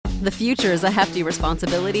The future is a hefty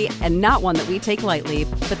responsibility and not one that we take lightly.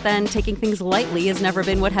 But then taking things lightly has never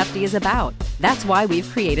been what Hefty is about. That's why we've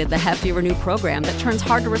created the Hefty Renew program that turns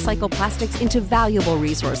hard-to-recycle plastics into valuable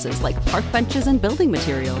resources like park benches and building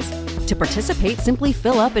materials. To participate, simply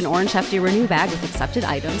fill up an orange Hefty Renew bag with accepted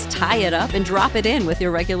items, tie it up, and drop it in with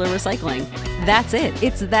your regular recycling. That's it.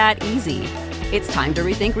 It's that easy. It's time to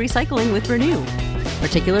rethink recycling with Renew.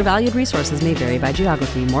 Particular valued resources may vary by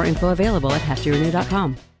geography. More info available at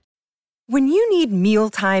heftyrenew.com. When you need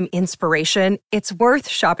mealtime inspiration, it's worth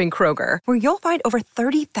shopping Kroger, where you'll find over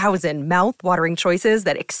 30,000 mouth-watering choices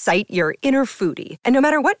that excite your inner foodie. And no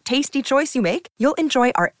matter what tasty choice you make, you'll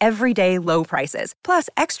enjoy our everyday low prices, plus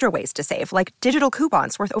extra ways to save, like digital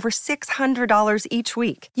coupons worth over $600 each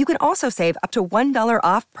week. You can also save up to $1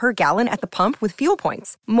 off per gallon at the pump with fuel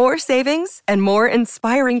points. More savings and more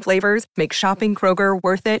inspiring flavors make shopping Kroger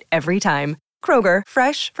worth it every time. Kroger,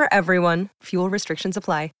 fresh for everyone. Fuel restrictions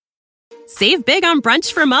apply. Save big on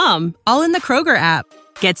brunch for mom, all in the Kroger app.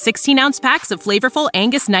 Get 16-ounce packs of flavorful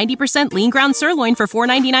Angus 90% lean ground sirloin for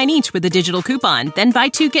 $4.99 each with a digital coupon. Then buy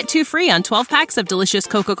 2, get 2 free on 12 packs of delicious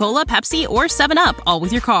Coca-Cola, Pepsi, or 7-Up, all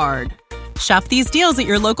with your card. Shop these deals at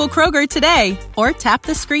your local Kroger today, or tap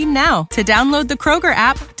the screen now to download the Kroger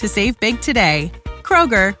app to save big today.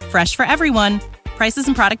 Kroger, fresh for everyone. Prices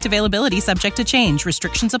and product availability subject to change.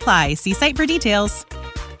 Restrictions apply. See site for details.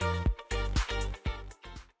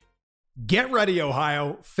 Get ready,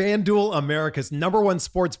 Ohio. FanDuel, America's #1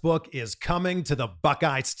 sports book, is coming to the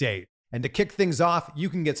Buckeye State. And to kick things off, you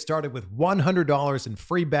can get started with $100 in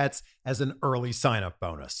free bets as an early sign-up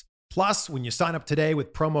bonus. Plus, when you sign up today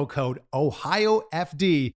with promo code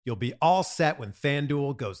OhioFD, you'll be all set when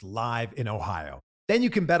FanDuel goes live in Ohio. Then you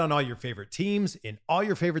can bet on all your favorite teams in all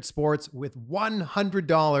your favorite sports with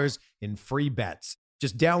 $100 in free bets.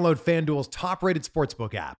 Just download FanDuel's top-rated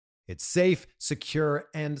sportsbook app. It's safe, secure,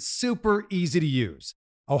 and super easy to use.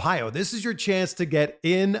 Ohio, this is your chance to get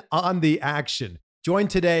in on the action. Join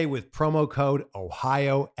today with promo code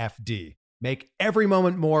OhioFD. Make every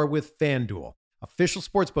moment more with FanDuel, official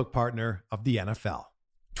sportsbook partner of the NFL.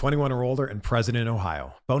 21 or older and present in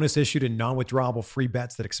Ohio. Bonus issued in non-withdrawable free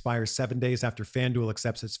bets that expire 7 days after FanDuel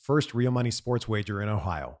accepts its first real money sports wager in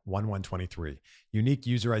Ohio, 1/1/23. Unique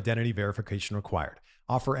user identity verification required.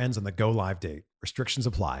 Offer ends on the go live date. Restrictions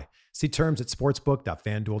apply. See terms at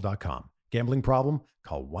sportsbook.fanduel.com. Gambling problem?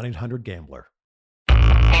 Call 1-800-GAMBLER.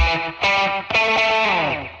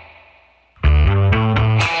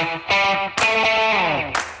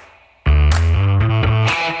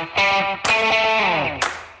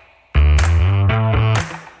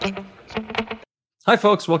 Hi,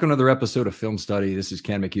 folks. Welcome to another episode of Film Study. This is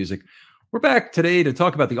Ken McCusick. We're back today to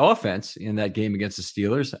talk about the offense in that game against the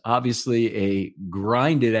Steelers. Obviously, a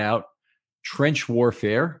grinded out trench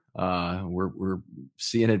warfare. We're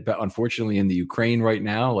seeing it, unfortunately, in the Ukraine right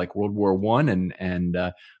now, like World War I.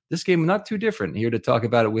 And this game, not too different. Here to talk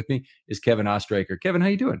about it with me is Kevin Ostreicher. Kevin, how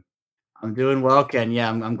you doing? I'm doing well, Ken. Yeah,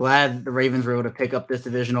 I'm glad the Ravens were able to pick up this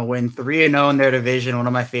divisional win. 3-0 in their division. One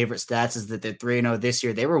of my favorite stats is that they're 3-0 this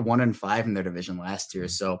year. They were 1-5 in their division last year.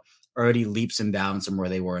 So already leaps and bounds from where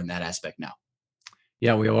they were in that aspect now.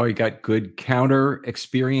 Yeah, we already got good counter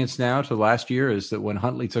experience now to last year. Is that when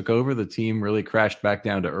Huntley took over, the team really crashed back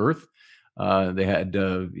down to earth. They had,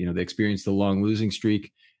 they experienced the long losing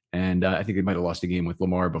streak. And I think they might have lost a game with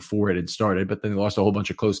Lamar before it had started, but then they lost a whole bunch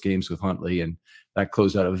of close games with Huntley, and that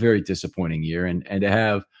closed out a very disappointing year. And to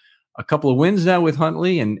have a couple of wins now with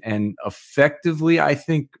Huntley and effectively, I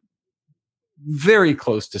think, very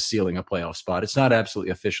close to sealing a playoff spot. It's not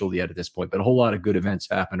absolutely official yet at this point, but a whole lot of good events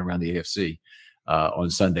happen around the AFC on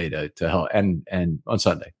Sunday to help, and on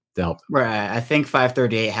Sunday to help them. Right. I think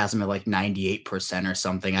 538 has them at like 98% or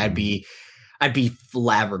something. I'd be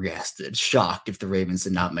flabbergasted, shocked if the Ravens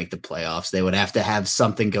did not make the playoffs. They would have to have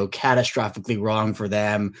something go catastrophically wrong for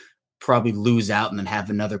them, probably lose out, and then have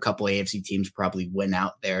another couple AFC teams probably win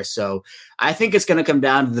out there. So I think it's going to come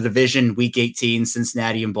down to the division, week 18,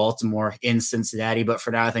 Cincinnati and Baltimore in Cincinnati. But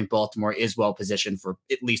for now, I think Baltimore is well positioned for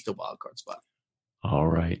at least a wild card spot. All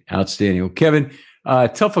right. Outstanding. Well, Kevin,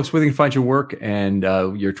 tell folks where they can find your work and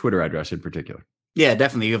your Twitter address in particular. Yeah,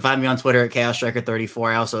 definitely. You can find me on Twitter at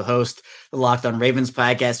ChaosStriker34. I also host the Locked On Ravens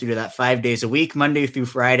podcast. We do that 5 days a week, Monday through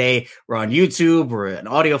Friday. We're on YouTube. We're in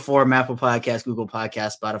audio form, Apple Podcasts, Google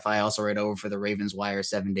Podcasts, Spotify. I also write over for the Ravens Wire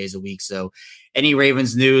 7 days a week. So any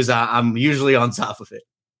Ravens news, I'm usually on top of it.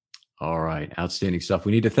 All right. Outstanding stuff.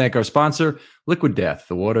 We need to thank our sponsor, Liquid Death,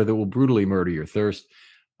 the water that will brutally murder your thirst.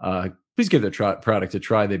 Please give their product a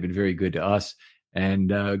try. They've been very good to us. And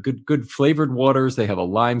good flavored waters. They have a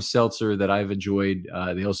lime seltzer that I've enjoyed.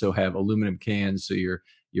 They also have aluminum cans, so you're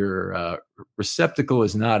your receptacle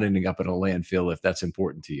is not ending up in a landfill if that's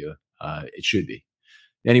important to you. It should be.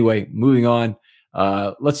 Anyway, moving on.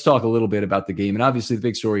 Let's talk a little bit about the game. And obviously the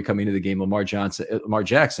big story coming into the game, Lamar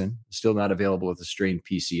Jackson, still not available with a strained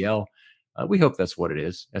PCL. We hope that's what it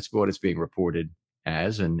is. That's what it's being reported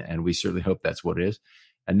as, and we certainly hope that's what it is.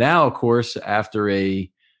 And now, of course, after a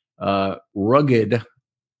rugged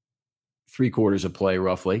 3 quarters of play,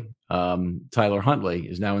 roughly, Tyler Huntley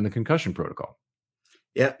is now in the concussion protocol.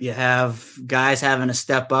 Yep, you have guys having to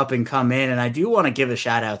step up and come in. And I do want to give a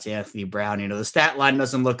shout out to Anthony Brown. You know, the stat line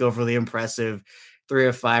doesn't look overly impressive, 3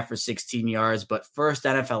 of 5 for 16 yards, but first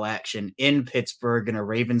NFL action in Pittsburgh in a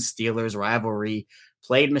Ravens-Steelers rivalry.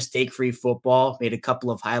 Played mistake-free football, made a couple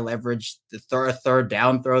of high leverage, the third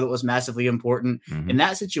down throw that was massively important. In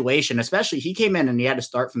that situation, especially, he came in and he had to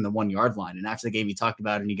start from the 1 yard line. And after the game, he talked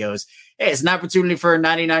about it and he goes, hey, it's an opportunity for a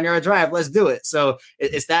 99-yard drive. Let's do it. So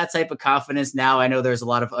it's that type of confidence. Now I know there's a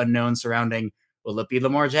lot of unknowns surrounding, will it be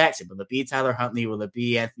Lamar Jackson? Will it be Tyler Huntley? Will it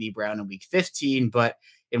be Anthony Brown in week 15? But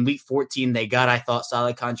in week 14, they got, I thought,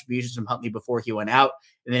 solid contributions from Huntley before he went out.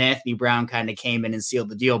 And then Anthony Brown kind of came in and sealed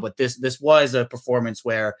the deal. But this was a performance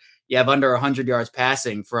where you have under 100 yards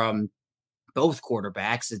passing from both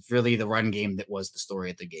quarterbacks. It's really the run game that was the story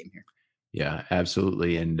of the game here. Yeah,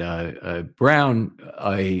 absolutely. And Brown,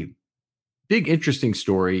 a big, interesting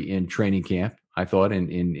story in training camp, I thought,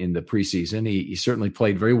 in the preseason. He certainly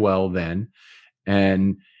played very well then.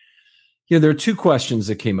 And you know, there are 2 questions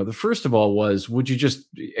that came up. The first of all was, would you just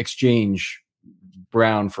exchange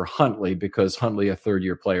Brown for Huntley, because Huntley, a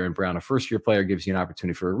 3rd-year player, and Brown, a first-year player, gives you an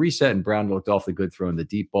opportunity for a reset, and Brown looked awfully good throwing the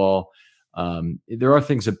deep ball. There are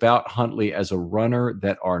things about Huntley as a runner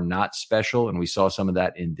that are not special, and we saw some of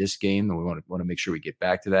that in this game, and we want to make sure we get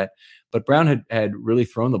back to that. But Brown had really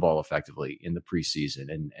thrown the ball effectively in the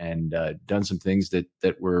preseason and done some things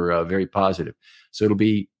that were very positive. So it'll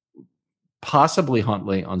be possibly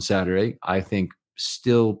Huntley on Saturday. I think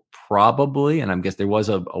still probably, and I guess there was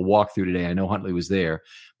a walkthrough today. I know Huntley was there,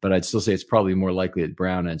 but I'd still say it's probably more likely that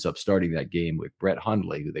Brown ends up starting that game with Brett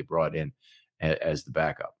Hundley, who they brought in as the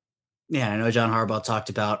backup. Yeah, I know John Harbaugh talked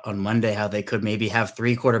about on Monday how they could maybe have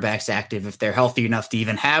 3 quarterbacks active if they're healthy enough to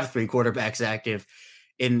even have 3 quarterbacks active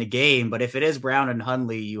in the game. But if it is Brown and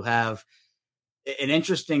Hundley, you have an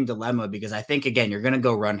interesting dilemma, because I think, again, you're going to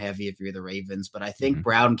go run heavy if you're the Ravens, but I think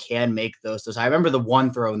Brown can make those. I remember the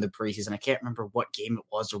one throw in the preseason. I can't remember what game it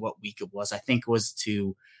was or what week it was. I think it was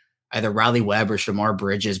to either Riley Webb or Shamar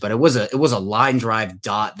Bridges, but it was a line drive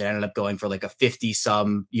dot that ended up going for like a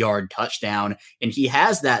 50-some yard touchdown. And he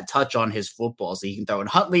has that touch on his football, so he can throw. And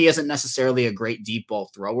Huntley isn't necessarily a great deep ball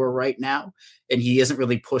thrower right now, and he isn't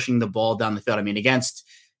really pushing the ball down the field. I mean, against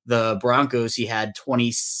the Broncos, he had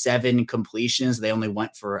 27 completions. They only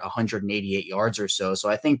went for 188 yards or so. So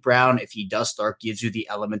I think Brown, if he does start, gives you the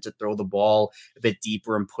element to throw the ball a bit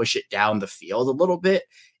deeper and push it down the field a little bit.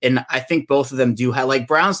 And I think both of them do have, like,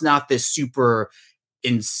 Brown's not this super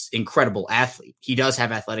incredible athlete. He does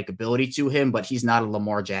have athletic ability to him, but he's not a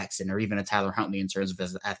Lamar Jackson or even a Tyler Huntley in terms of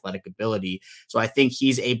his athletic ability. So I think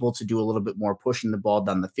he's able to do a little bit more pushing the ball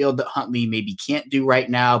down the field that Huntley maybe can't do right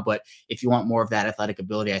now. But if you want more of that athletic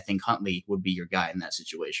ability, I think Huntley would be your guy in that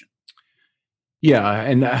situation. Yeah,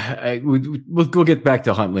 and we'll get back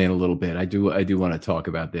to Huntley in a little bit. I do want to talk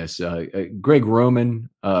about this. Greg Roman,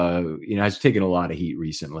 has taken a lot of heat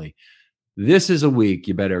recently. This is a week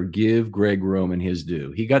you better give Greg Roman his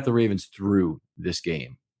due. He got the Ravens through this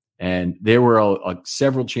game, and there were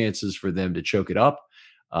several chances for them to choke it up.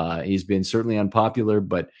 He's been certainly unpopular,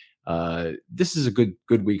 but this is a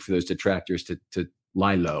good week for those detractors to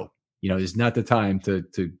lie low. You know, it's not the time to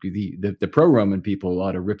the pro Roman people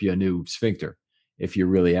ought to rip you a new sphincter if you're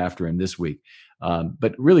really after him this week.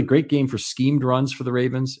 But really great game for schemed runs for the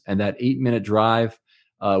Ravens, and that 8-minute drive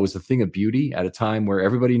was a thing of beauty at a time where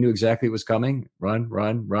everybody knew exactly what was coming. Run,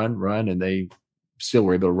 and they still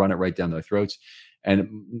were able to run it right down their throats. And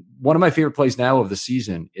one of my favorite plays now of the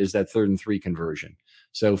season is that 3rd and 3 conversion.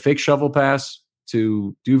 So fake shovel pass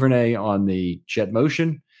to Duvernay on the jet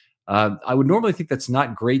motion. I would normally think that's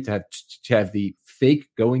not great to have the fake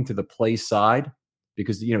going to the play side,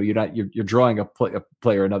 because you're drawing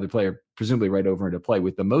another player presumably right over into play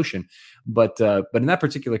with the motion. But in that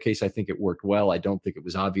particular case, I think it worked well. I don't think it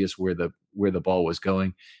was obvious where the ball was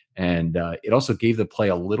going. And it also gave the play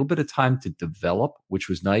a little bit of time to develop, which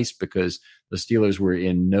was nice because the Steelers were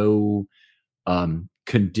in no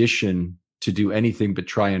condition to do anything but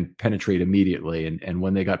try and penetrate immediately. And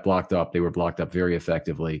when they got blocked up, they were blocked up very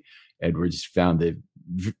effectively. Edwards found the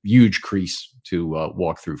huge crease to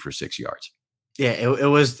walk through for 6 yards. Yeah, it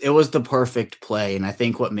was the perfect play. And I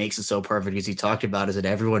think what makes it so perfect, as he talked about, is that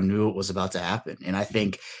everyone knew it was about to happen. And I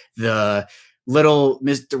think the little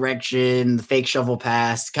misdirection, the fake shovel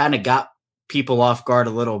pass kind of got people off guard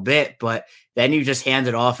a little bit, but then you just hand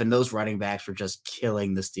it off, and those running backs were just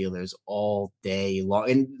killing the Steelers all day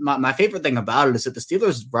long. And my favorite thing about it is that the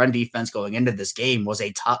Steelers' run defense going into this game was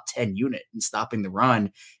a top 10 unit in stopping the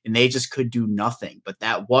run, and they just could do nothing. But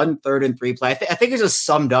that 1 3rd and 3 play, I think it just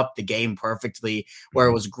summed up the game perfectly, where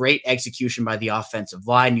it was great execution by the offensive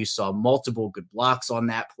line. You saw multiple good blocks on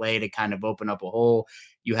that play to kind of open up a hole.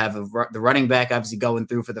 You have the running back obviously going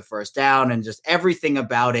through for the first down, and just everything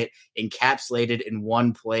about it encapsulated in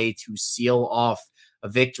one play to seal off a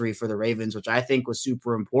victory for the Ravens, which I think was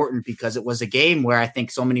super important because it was a game where I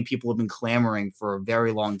think so many people have been clamoring for a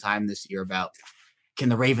very long time this year about, can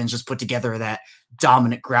the Ravens just put together that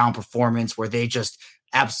dominant ground performance where they just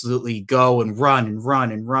absolutely go and run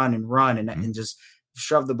and just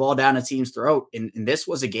shove the ball down a team's throat. And this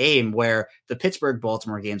was a game where the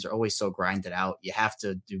Pittsburgh-Baltimore games are always so grinded out. You have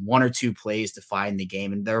to do 1 or 2 plays to find the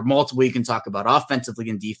game. And there are multiple you can talk about offensively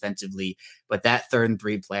and defensively, but that 3rd and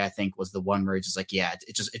 3 play, I think, was the one where it's just like, yeah,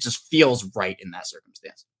 it just feels right in that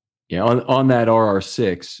circumstance. Yeah, on that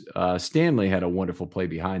RR6, Stanley had a wonderful play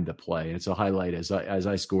behind the play, and it's a highlight as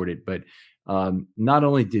I scored it. But not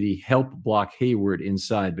only did he help block Hayward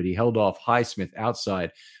inside, but he held off Highsmith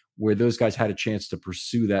outside, where those guys had a chance to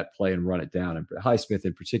pursue that play and run it down. And Highsmith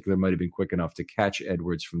in particular might have been quick enough to catch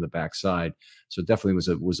Edwards from the backside. So it definitely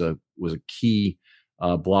was a key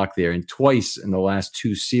block there. And twice in the last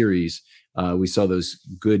 2 series, we saw those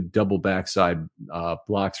good double backside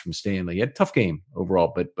blocks from Stanley. He had a tough game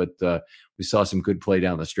overall, but we saw some good play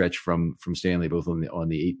down the stretch from Stanley, both on the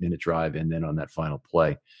 8-minute drive and then on that final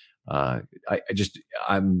play.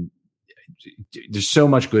 There's so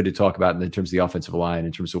much good to talk about in terms of the offensive line,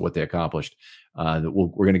 in terms of what they accomplished. That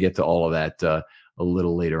we're going to get to all of that a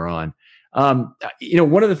little later on.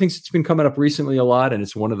 One of the things that's been coming up recently a lot, and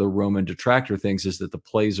it's one of the Roman detractor things, is that the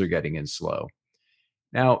plays are getting in slow.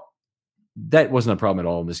 Now, that wasn't a problem at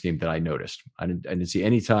all in this game that I noticed. I didn't see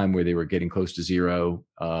any time where they were getting close to 0.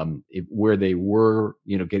 Where they were,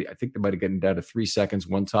 I think they might have gotten down to 3 seconds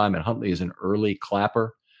one time, and Huntley is an early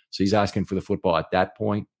clapper. So he's asking for the football at that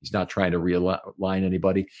point. He's not trying to realign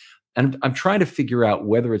anybody. And I'm trying to figure out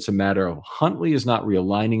whether it's a matter of Huntley is not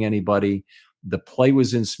realigning anybody. The play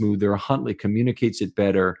was in smoother. Huntley communicates it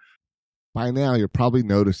better. By now, you're probably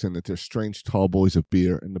noticing that there's strange tall boys of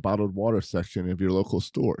beer in the bottled water section of your local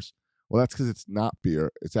stores. Well, that's because it's not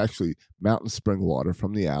beer. It's actually mountain spring water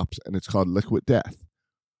from the Alps, and it's called Liquid Death.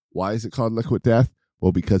 Why is it called Liquid Death?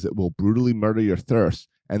 Well, because it will brutally murder your thirst,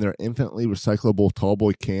 and their infinitely recyclable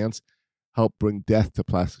tallboy cans help bring death to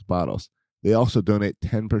plastic bottles. They also donate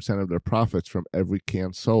 10% of their profits from every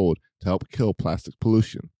can sold to help kill plastic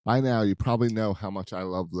pollution. By now, you probably know how much I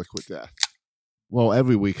love Liquid Death. Well,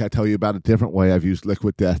 every week I tell you about a different way I've used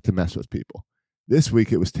Liquid Death to mess with people. This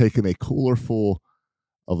week it was taking a cooler full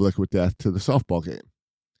of Liquid Death to the softball game.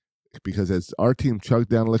 Because as our team chugged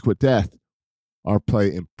down Liquid Death, our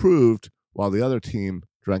play improved while the other team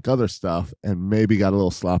drank other stuff and maybe got a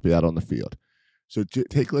little sloppy out on the field. So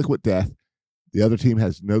take Liquid Death. The other team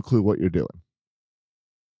has no clue what you're doing.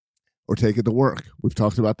 Or take it to work. We've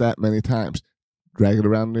talked about that many times. Drag it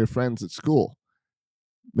around to your friends at school.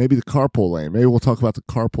 Maybe the carpool lane. Maybe we'll talk about the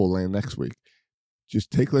carpool lane next week.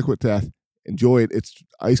 Just take Liquid Death. Enjoy it. It's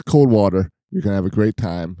ice cold water. You're going to have a great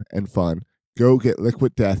time and fun. Go get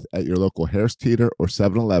Liquid Death at your local Harris Teeter or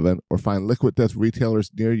 7-Eleven, or find Liquid Death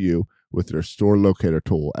retailers near you with their store locator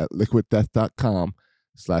tool at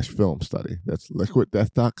liquiddeath.com/film study. That's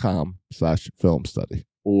liquiddeath.com/film study.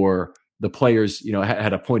 Or the players,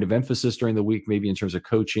 had a point of emphasis during the week, maybe in terms of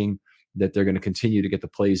coaching, that they're going to continue to get the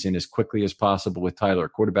plays in as quickly as possible with Tyler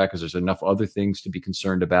at quarterback, because there's enough other things to be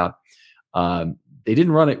concerned about. They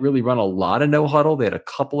didn't really run a lot of no huddle. They had a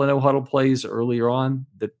couple of no huddle plays earlier on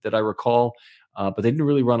that I recall, but they didn't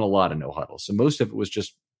really run a lot of no huddle. So most of it was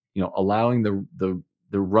just, allowing the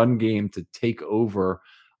run game to take over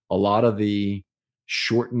a lot of the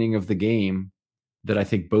shortening of the game that I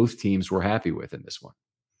think both teams were happy with in this one.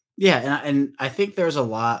 Yeah. And I think there's a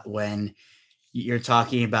lot when you're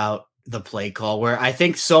talking about the play call, where I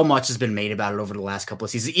think so much has been made about it over the last couple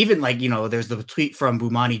of seasons. Even there's the tweet from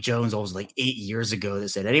Bomani Jones, almost like 8 years ago, that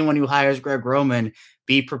said, anyone who hires Greg Roman,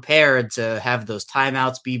 be prepared to have those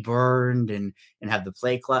timeouts be burned and have the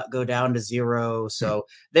play clock go down to 0. So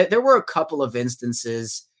there were a couple of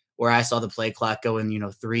instances where I saw the play clock go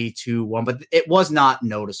in, 3, 2, 1, but it was not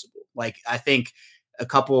noticeable. Like, I think a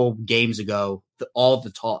couple games ago, all the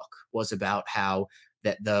talk was about how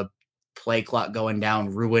that the play clock going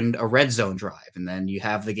down ruined a red zone drive. And then you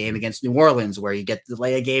have the game against New Orleans where you get to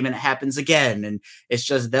delay a game and it happens again. And it's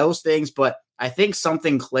just those things. But I think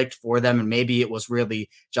something clicked for them. And maybe it was really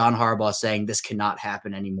John Harbaugh saying this cannot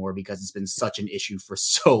happen anymore because it's been such an issue for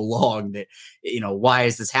so long that, why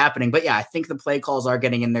is this happening? But yeah, I think the play calls are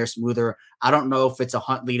getting in there smoother. I don't know if it's a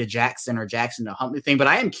Huntley to Jackson or Jackson to Huntley thing, but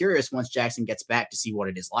I am curious once Jackson gets back to see what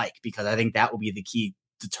it is like, because I think that will be the key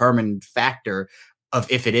determined factor of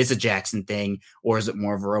if it is a Jackson thing or is it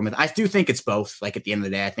more of a Roman. I do think it's both. Like at the end of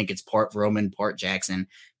the day, I think it's part Roman, part Jackson,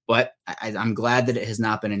 but I'm glad that it has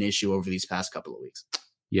not been an issue over these past couple of weeks.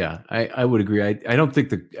 Yeah, I would agree. I don't think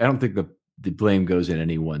the blame goes in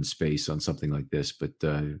any one space on something like this, but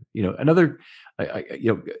that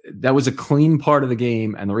was a clean part of the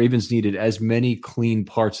game, and the Ravens needed as many clean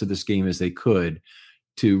parts of this game as they could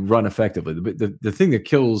to run effectively. The thing that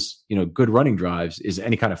kills, good running drives is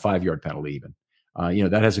any kind of 5-yard penalty even.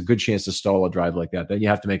 That has a good chance to stall a drive like that. Then you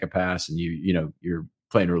have to make a pass, and you're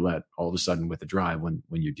playing roulette all of a sudden with a drive when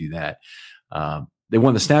you do that. They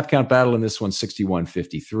won the snap count battle in this one,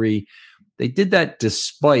 61-53. They did that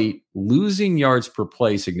despite losing yards per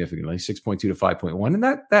play significantly, 6.2 to 5.1. And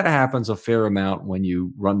that happens a fair amount when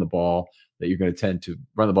you run the ball, that you're going to tend to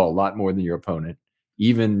run the ball a lot more than your opponent.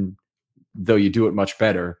 Even though you do it much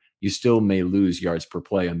better, you still may lose yards per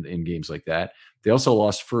play in games like that. They also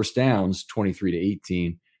lost first downs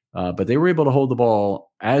 23-18, but they were able to hold the ball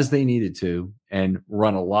as they needed to and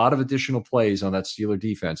run a lot of additional plays on that Steeler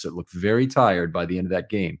defense that looked very tired by the end of that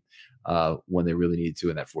game when they really needed to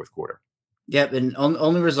in that fourth quarter. Yep, and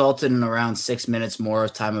only resulted in around 6 minutes more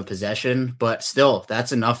of time of possession, but still,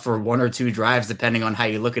 that's enough for 1 or 2 drives, depending on how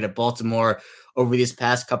you look at it. Baltimore, over these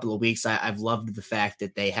past couple of weeks, I've loved the fact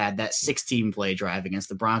that they had that 16-play drive against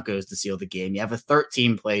the Broncos to seal the game. You have a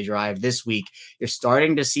 13-play drive this week. You're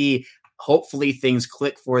starting to see, hopefully, things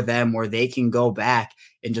click for them where they can go back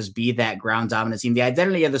and just be that ground dominant team. The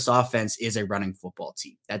identity of this offense is a running football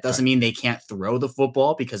team. That doesn't mean they can't throw the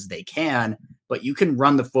football, because they can, but you can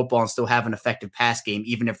run the football and still have an effective pass game,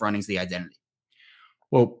 even if running's the identity.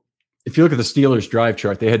 Well, if you look at the Steelers drive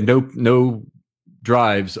chart, they had no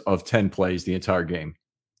drives of 10 plays the entire game.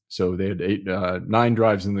 So they had 9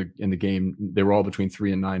 drives in the game. They were all between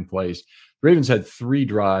 3 and 9 plays. The Ravens had 3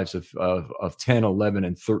 drives of 10, 11,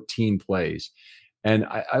 and 13 plays. And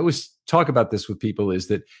I always talk about this with people, is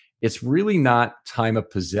that it's really not time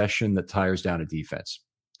of possession that tires down a defense,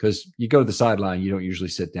 because you go to the sideline, you don't usually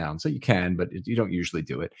sit down. So you can, but you don't usually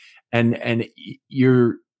do it. And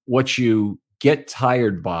what you get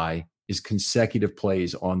tired by is consecutive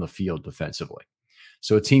plays on the field defensively.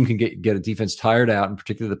 So a team can get a defense tired out, and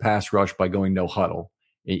particularly the pass rush, by going no huddle.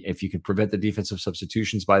 If you can prevent the defensive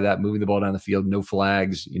substitutions by that, moving the ball down the field, no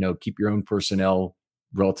flags, keep your own personnel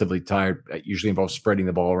relatively tired. It usually involves spreading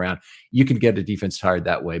the ball around. You can get a defense tired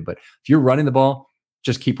that way. But if you're running the ball,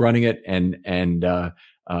 just keep running it, and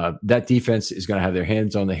that defense is going to have their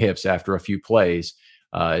hands on the hips after a few plays.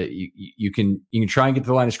 You can try and get to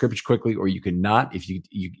the line of scrimmage quickly, or you can not.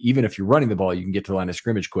 Even if you're running the ball, you can get to the line of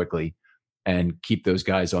scrimmage quickly and keep those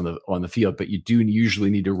guys on the field. But you do usually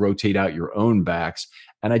need to rotate out your own backs.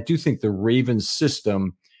 And I do think the Ravens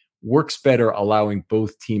system works better allowing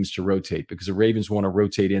both teams to rotate, because the Ravens want to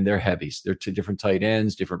rotate in their heavies. They're 2 different tight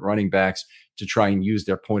ends, different running backs, to try and use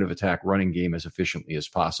their point of attack running game as efficiently as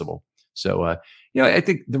possible. So, I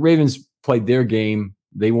think the Ravens played their game.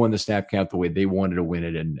 They won the snap count the way they wanted to win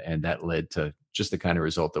it. And that led to just the kind of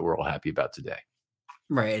result that we're all happy about today.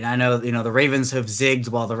 Right. And I know, the Ravens have zigged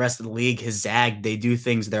while the rest of the league has zagged. They do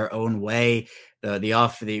things their own way. The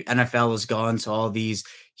NFL has gone to all these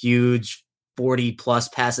huge 40-plus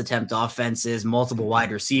pass attempt offenses, multiple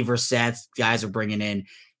wide receiver sets. Guys are bringing in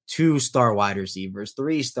 2-star wide receivers,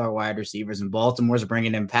 3-star wide receivers, and Baltimore's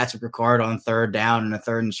bringing in Patrick Ricard on 3rd down in a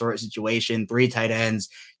 3rd and short situation, 3 tight ends.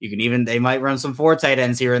 They might run some 4 tight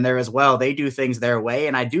ends here and there as well. They do things their way.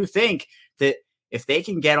 And I do think that if they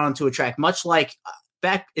can get onto a track, much like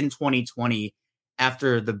back in 2020,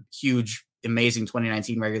 after the huge, amazing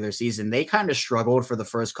 2019 regular season, they kind of struggled for the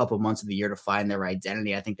first couple of months of the year to find their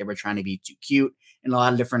identity. I think they were trying to be too cute in a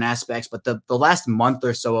lot of different aspects, but the last month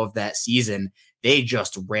or so of that season, they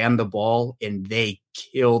just ran the ball and they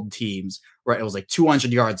killed teams, right? It was like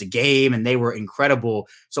 200 yards a game, and they were incredible.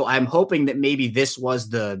 So I'm hoping that maybe this was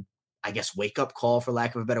the, wake up call, for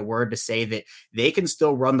lack of a better word, to say that they can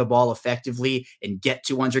still run the ball effectively and get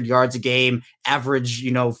 200 yards a game, average,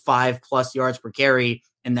 5+ yards per carry,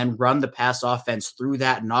 and then run the pass offense through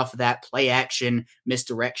that and off of that play action,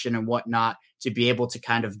 misdirection and whatnot, to be able to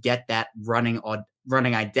kind of get that running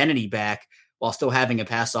identity back while still having a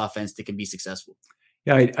pass offense that can be successful.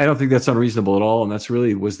 Yeah, I don't think that's unreasonable at all, and that's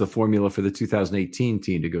really was the formula for the 2018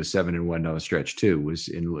 team to go 7-1 down the stretch too. Was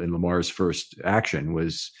in Lamar's first action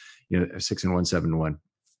was 6-1, 7-1.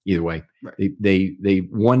 Either way, right. they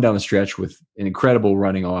won down the stretch with an incredible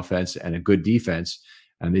running offense and a good defense,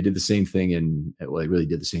 and they did the same thing they really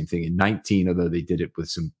did the same thing in 19, although they did it with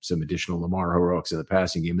some additional Lamar heroics in the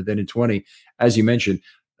passing game. But then in 20, as you mentioned,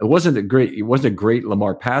 it wasn't a great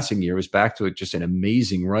Lamar passing year. It was back to just an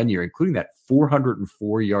amazing run year, including that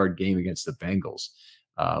 404-yard game against the Bengals,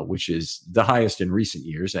 which is the highest in recent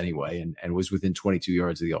years anyway, and was within 22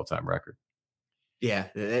 yards of the all-time record. Yeah,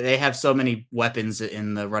 they have so many weapons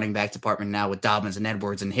in the running back department now with Dobbins and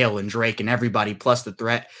Edwards and Hill and Drake and everybody, plus the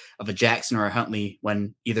threat of a Jackson or a Huntley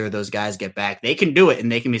when either of those guys get back. They can do it,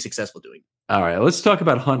 and they can be successful doing it. All right, let's talk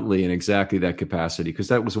about Huntley in exactly that capacity, because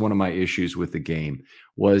that was one of my issues with the game.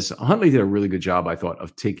 Was Huntley did a really good job, I thought,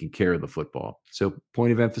 of taking care of the football. So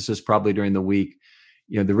point of emphasis probably during the week.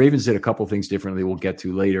 The Ravens did a couple things differently we'll get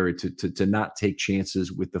to later to not take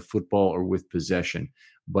chances with the football or with possession.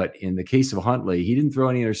 But in the case of Huntley, he didn't throw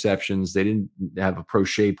any interceptions. They didn't have a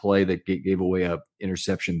crochet play that gave away an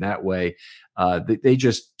interception that way. They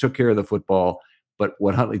just took care of the football. But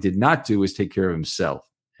what Huntley did not do is take care of himself.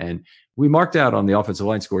 And we marked out on the offensive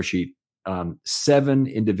line score sheet 7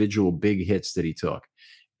 individual big hits that he took.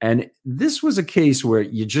 And this was a case where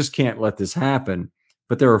you just can't let this happen.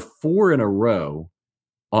 But there are 4 in a row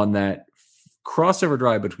on that crossover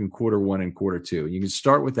drive between quarter 1 and quarter 2. You can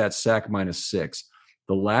start with that sack -6.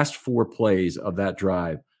 The last 4 plays of that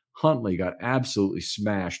drive, Huntley got absolutely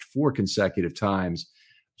smashed 4 consecutive times.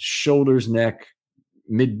 Shoulders, neck,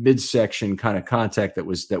 midsection kind of contact that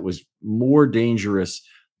was more dangerous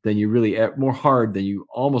than you really, more hard than you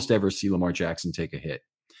almost ever see Lamar Jackson take a hit.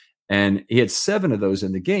 And he had 7 of those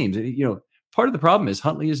in the games. And, part of the problem is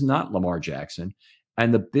Huntley is not Lamar Jackson.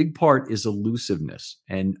 And the big part is elusiveness.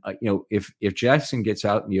 And, if Jackson gets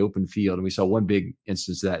out in the open field, and we saw one big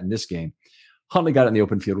instance of that in this game, Huntley got in the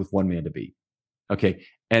open field with 1 man to beat. Okay.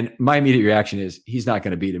 And my immediate reaction is he's not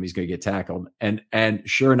going to beat him. He's going to get tackled. And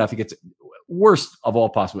sure enough, he gets worst of all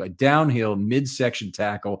possible, a downhill midsection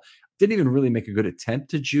tackle. Didn't even really make a good attempt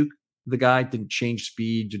to juke the guy. Didn't change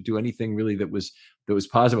speed to do anything really that was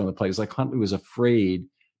positive on the play. It was like Huntley was afraid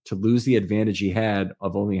to lose the advantage he had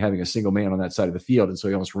of only having a single man on that side of the field. And so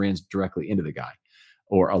he almost ran directly into the guy,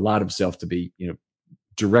 or allowed himself to be,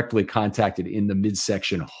 directly contacted in the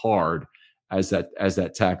midsection hard as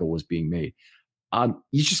that tackle was being made.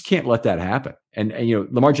 You just can't let that happen. And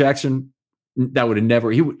Lamar Jackson, that would have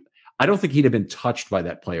never, I don't think he'd have been touched by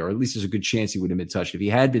that play, or at least there's a good chance he would have been touched. If he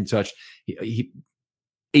had been touched, he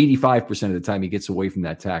 85% of the time he gets away from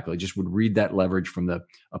that tackle. He just would read that leverage from the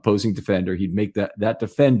opposing defender. He'd make that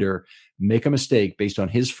defender make a mistake based on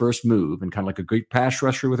his first move, and kind of like a great pass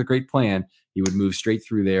rusher with a great plan, he would move straight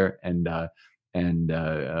through there and have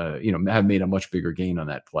made a much bigger gain on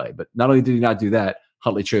that play. But not only did he not do that,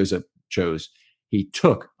 Huntley he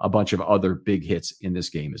took a bunch of other big hits in this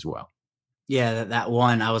game as well. Yeah, that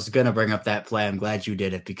one, I was going to bring up that play. I'm glad you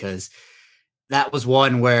did it, because that was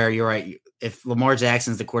one where you're right. If Lamar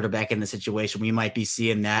Jackson's the quarterback in the situation, we might be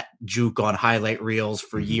seeing that juke on highlight reels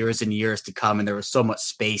for years and years to come. And there was so much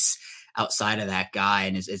space outside of that guy.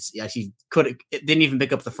 And it didn't even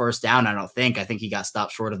pick up the first down. I think he got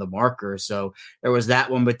stopped short of the marker. So there was that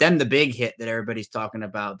one, but then the big hit that everybody's talking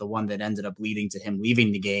about, the one that ended up leading to him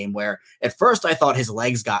leaving the game, where at first I thought his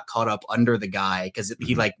legs got caught up under the guy because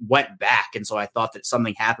he went back. And so I thought that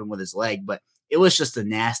something happened with his leg, but it was just a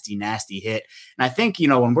nasty, nasty hit. And I think,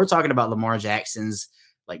 when we're talking about Lamar Jackson's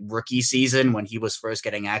rookie season, when he was first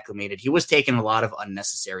getting acclimated, he was taking a lot of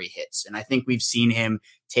unnecessary hits. And I think we've seen him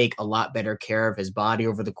take a lot better care of his body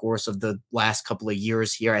over the course of the last couple of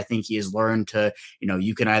years here. I think he has learned to,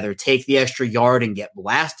 you can either take the extra yard and get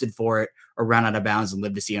blasted for it, or run out of bounds and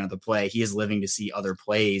live to see another play. He is living to see other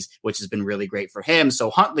plays, which has been really great for him.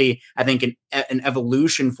 So Huntley, I think an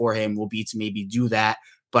evolution for him will be to maybe do that.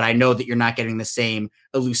 But I know that you're not getting the same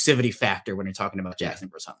elusivity factor when you're talking about Jackson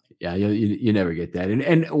versus Huntley. Yeah, you never get that.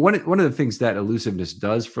 And one of the things that elusiveness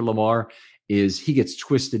does for Lamar is he gets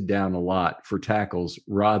twisted down a lot for tackles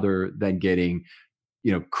rather than getting,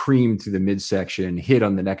 creamed through the midsection, hit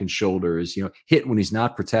on the neck and shoulders, hit when he's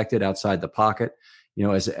not protected outside the pocket.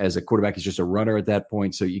 As a quarterback, he's just a runner at that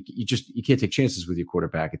point. So you can't take chances with your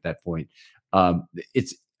quarterback at that point.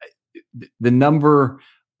 It's the number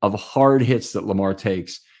of hard hits that Lamar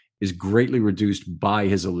takes is greatly reduced by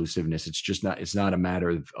his elusiveness. It's not a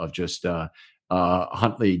matter of just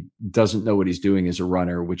Huntley doesn't know what he's doing as a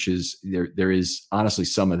runner, which is there is honestly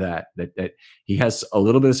some of that he has a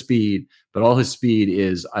little bit of speed, but all his speed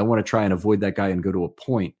is, I want to try and avoid that guy and go to a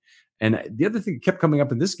point. And the other thing that kept coming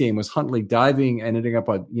up in this game was Huntley diving and ending up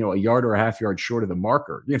a yard or a half yard short of the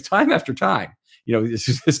marker. Time after time,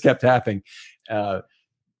 this kept happening.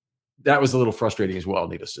 That was a little frustrating as well,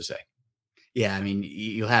 needless to say. Yeah, I mean,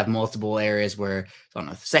 you have multiple areas where it's on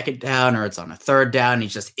a second down or it's on a third down.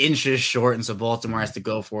 He's just inches short, and so Baltimore has to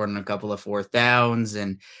go for it on a couple of fourth downs.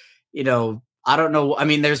 And, I don't know. I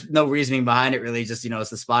mean, there's no reasoning behind it, really. Just, it's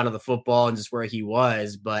the spot of the football and just where he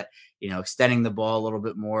was. But, extending the ball a little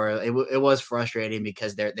bit more, it was frustrating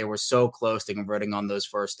because they were so close to converting on those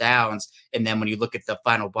first downs. And then when you look at the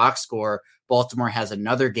final box score, Baltimore has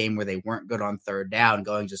another game where they weren't good on third down,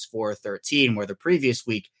 going just 4-13, where the previous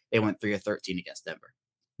week they went 3-13 against Denver.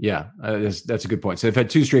 Yeah, that's a good point. So they've had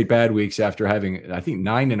 2 straight bad weeks after having, I think,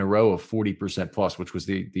 9 in a row of 40% plus, which was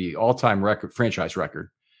the all-time record, franchise record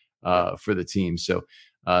for the team. So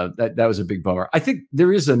that was a big bummer. I think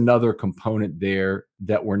there is another component there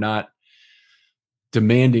that we're not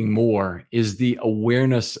demanding more, is the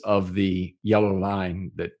awareness of the yellow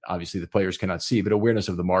line that obviously the players cannot see, but awareness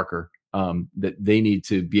of the marker, that they need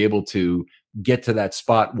to be able to get to that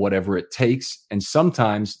spot, whatever it takes. And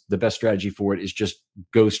sometimes the best strategy for it is just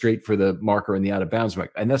go straight for the marker in the out of bounds.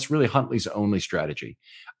 And that's really Huntley's only strategy.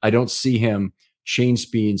 I don't see him change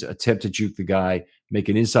speeds, attempt to juke the guy, make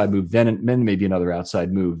an inside move, then maybe another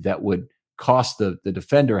outside move that would cost the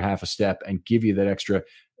defender half a step and give you that extra,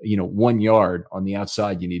 1 yard on the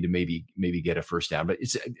outside. You need to maybe get a first down, but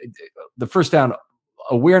it's the first down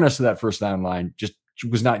awareness of that first down line just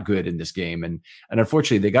was not good in this game. And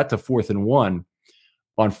unfortunately they got to 4th and 1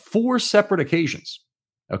 on 4 separate occasions.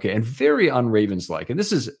 Okay. And very un-Ravens-like. And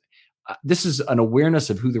this is an awareness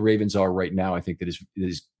of who the Ravens are right now. I think that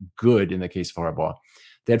is good in the case of Harbaugh.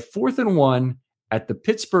 They had 4th and 1 at the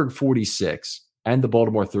Pittsburgh 46 and the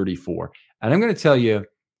Baltimore 34. And I'm going to tell you,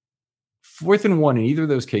 4th and 1 in either of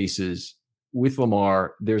those cases with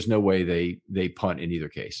Lamar, there's no way they punt in either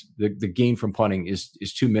case. The gain from punting is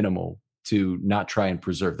too minimal to not try and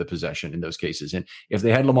preserve the possession in those cases. And if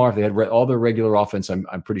they had Lamar, if they had all their regular offense, I'm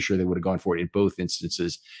pretty sure they would have gone for it in both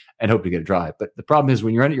instances and hoped to get a drive. But the problem is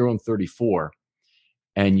when you're at your own 34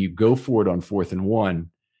 and you go for it on 4th and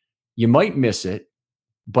 1, you might miss it.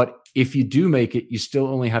 But if you do make it, you still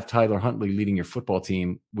only have Tyler Huntley leading your football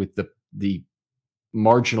team with the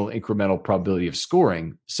marginal incremental probability of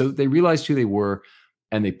scoring. So they realized who they were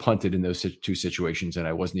and they punted in those 2 situations. And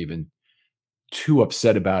I wasn't even too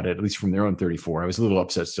upset about it, at least from their own 34. I was a little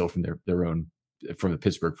upset still from their own, from the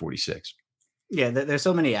Pittsburgh 46. Yeah, there's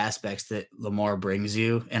so many aspects that Lamar brings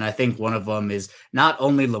you. And I think one of them is not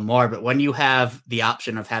only Lamar, but when you have the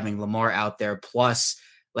option of having Lamar out there plus,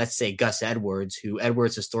 let's say, Gus Edwards, who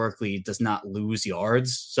Edwards historically does not lose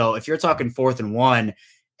yards. So if you're talking 4th and 1,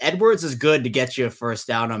 Edwards is good to get you a first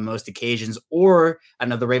down on most occasions. Or I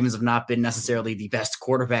know the Ravens have not been necessarily the best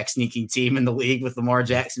quarterback sneaking team in the league with Lamar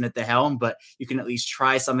Jackson at the helm, but you can at least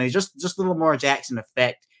try something. Just the Lamar Jackson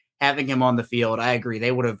effect, having him on the field. I agree.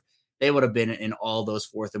 They would have been in all those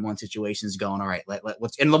 4th and 1 situations going, all right,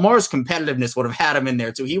 let's, and Lamar's competitiveness would have had him in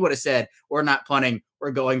there too. He would have said, we're not punting. We're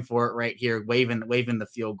going for it right here, waving the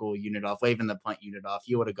field goal unit off, waving the punt unit off.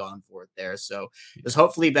 He would have gone for it there. So there's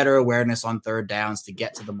hopefully better awareness on third downs to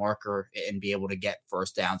get to the marker and be able to get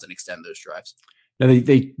first downs and extend those drives. Now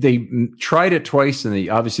they tried it twice, and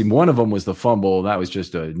obviously one of them was the fumble. That was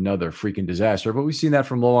just another freaking disaster. But we've seen that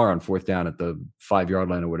from Lamar on 4th down at the 5-yard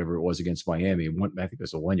line or whatever it was against Miami. I think it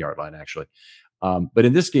was a 1-yard line actually. But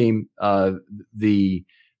in this game, the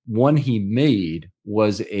one he made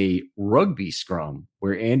was a rugby scrum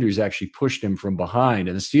where Andrews actually pushed him from behind,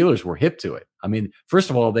 and the Steelers were hip to it. I mean, first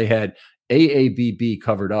of all, they had AABB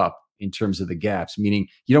covered up in terms of the gaps, meaning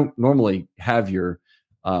you don't normally have your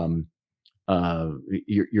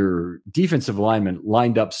defensive lineman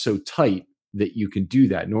lined up so tight that you can do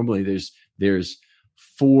that. Normally there's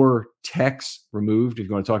 4 techs removed. If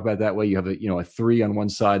you want to talk about it that way, you have a 3 on one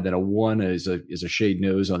side, then a 1 is a shade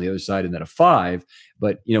nose on the other side, and then a 5.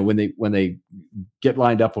 But when they get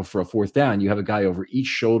lined up for a 4th down, you have a guy over each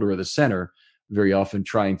shoulder of the center, very often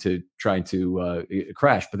trying to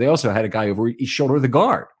crash. But they also had a guy over each shoulder of the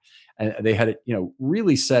guard, and they had it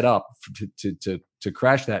really set up to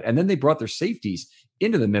crash that. And then they brought their safeties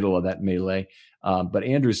into the middle of that melee. But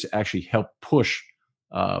Andrews actually helped push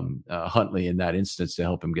Huntley in that instance to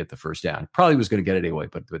help him get the first down. Probably was going to get it anyway,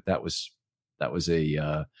 but that was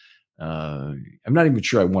a. I'm not even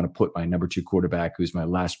sure I want to put my number 2 quarterback, who's my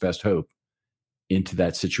last best hope, into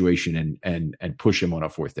that situation and push him on a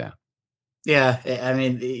 4th down. Yeah, I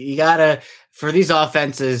mean, you gotta, for these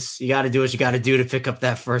offenses, you gotta do what you gotta do to pick up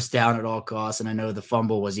that first down at all costs. And I know the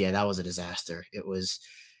fumble was, that was a disaster. It was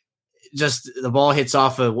just the ball hits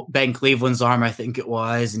off of Ben Cleveland's arm, I think it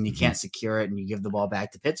was, and you can't secure it and you give the ball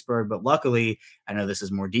back to Pittsburgh. But luckily, I know this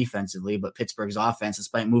is more defensively, but Pittsburgh's offense,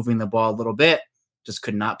 despite moving the ball a little bit, just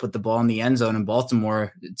could not put the ball in the end zone. And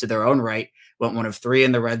Baltimore, to their own right, went 1 of 3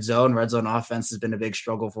 in the red zone. Red zone offense has been a big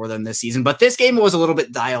struggle for them this season. But this game was a little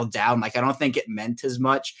bit dialed down. Like, I don't think it meant as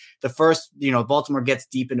much. The first, Baltimore gets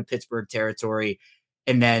deep into Pittsburgh territory,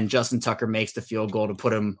 and then Justin Tucker makes the field goal to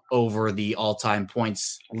put him over the all-time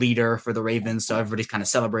points leader for the Ravens. So everybody's kind of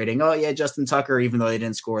celebrating, oh, yeah, Justin Tucker, even though they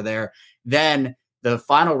didn't score there. Then the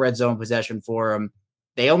final red zone possession for him,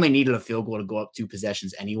 they only needed a field goal to go up 2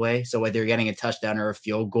 possessions anyway. So whether you're getting a touchdown or a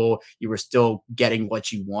field goal, you were still getting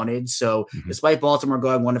what you wanted. So despite Baltimore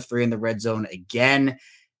going 1 of 3 in the red zone again,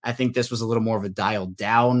 I think this was a little more of a dialed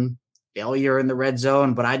down failure in the red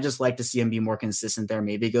zone, but I just like to see him be more consistent there.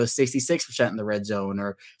 Maybe go 66% in the red zone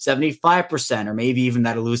or 75%, or maybe even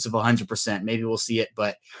that elusive 100%. Maybe we'll see it,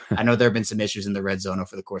 but I know there have been some issues in the red zone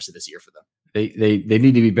over the course of this year for them. They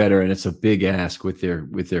need to be better, and it's a big ask with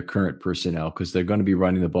their current personnel, because they're going to be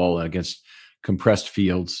running the ball against compressed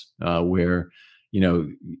fields where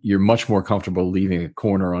you're much more comfortable leaving a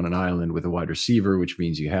corner on an island with a wide receiver, which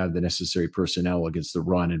means you have the necessary personnel against the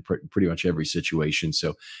run in pretty much every situation.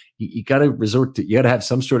 So you got to have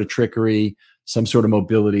some sort of trickery, some sort of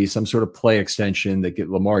mobility, some sort of play extension that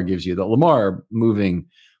Lamar gives you. The Lamar moving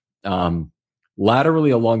laterally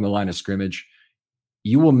along the line of scrimmage,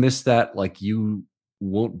 you will miss that like you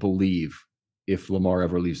won't believe if Lamar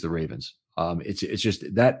ever leaves the Ravens. It's just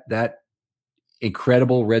that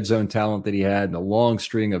incredible red zone talent that he had, and a long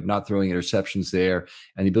string of not throwing interceptions there,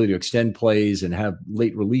 and the ability to extend plays and have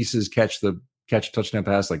late releases, catch a touchdown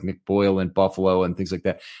pass like Nick Boyle in Buffalo and things like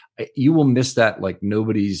that. You will miss that like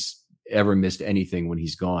nobody's ever missed anything when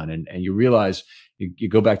he's gone. And you realize you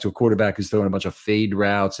go back to a quarterback who's throwing a bunch of fade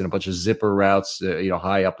routes and a bunch of zipper routes,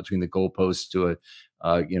 high up between the goalposts to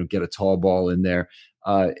get a tall ball in there.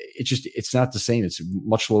 It's not the same. It's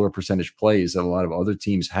much lower percentage plays that a lot of other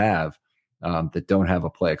teams have that don't have a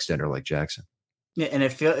play extender like Jackson. Yeah, and it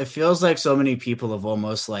feels like so many people have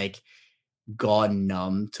almost like gone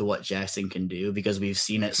numb to what Jackson can do, because we've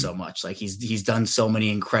seen it so much. Like he's done so many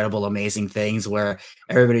incredible, amazing things where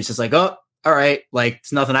everybody's just like, oh, all right, like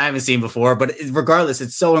it's nothing I haven't seen before. But regardless,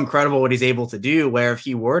 it's so incredible what he's able to do, where if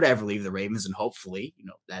he were to ever leave the Ravens, and hopefully,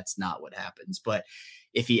 that's not what happens, but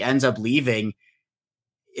if he ends up leaving,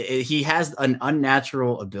 he has an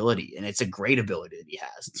unnatural ability, and it's a great ability that he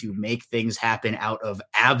has to make things happen out of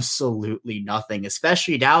absolutely nothing,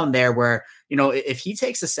 especially down there where, if he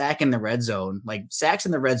takes a sack in the red zone, like sacks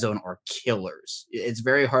in the red zone are killers. It's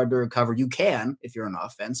very hard to recover. You can, if you're on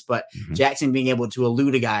offense, but Jackson being able to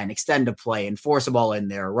elude a guy and extend a play and force a ball in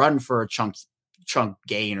there, run for a chunk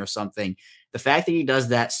gain or something. The fact that he does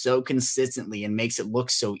that so consistently and makes it look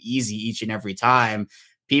so easy each and every time,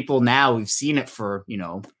 people now, we've seen it for,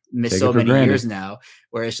 so many years now,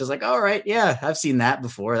 where it's just like, all right, yeah, I've seen that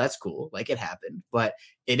before. That's cool. Like, it happened. But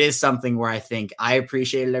it is something where I think I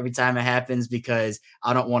appreciate it every time it happens, because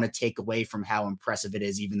I don't want to take away from how impressive it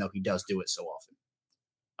is, even though he does do it so often.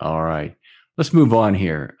 All right. Let's move on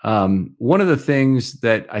here. One of the things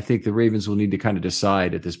that I think the Ravens will need to kind of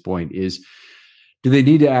decide at this point is, do they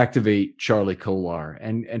need to activate Charlie Kolar?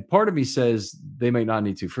 And part of me says they might not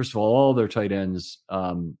need to. First of all their tight ends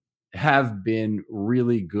have been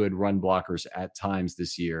really good run blockers at times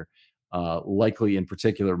this year. Likely, in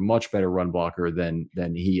particular, much better run blocker than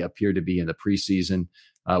he appeared to be in the preseason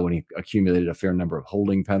when he accumulated a fair number of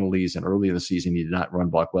holding penalties. And early in the season, he did not run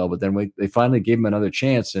block well. But then they finally gave him another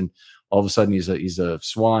chance, and all of a sudden, he's a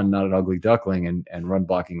swan, not an ugly duckling, and run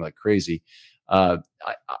blocking like crazy.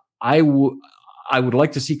 I would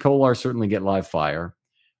like to see Kolar certainly get live fire.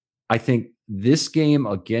 I think this game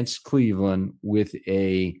against Cleveland with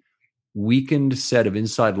a weakened set of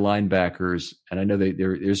inside linebackers, and I know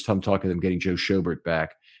there's some talk of them getting Joe Schobert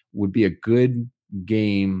back, would be a good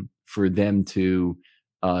game for them to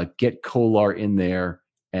get Kolar in there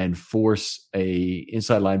and force a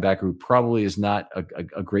inside linebacker who probably is not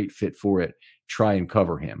a great fit for it, try and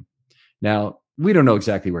cover him. Now, we don't know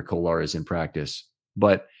exactly where Kolar is in practice,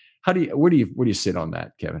 but where do you sit on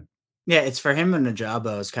that, Kevin? Yeah, it's for him and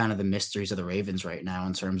Najabo is kind of the mysteries of the Ravens right now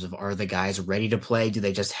in terms of, are the guys ready to play? Do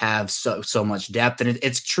they just have so much depth? And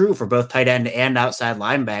it's true for both tight end and outside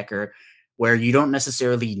linebacker, where you don't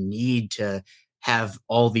necessarily need to have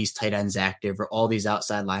all these tight ends active or all these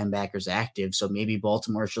outside linebackers active. So maybe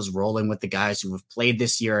Baltimore's just rolling with the guys who have played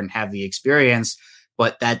this year and have the experience,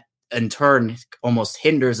 but that in turn almost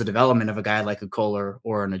hinders the development of a guy like a Kohler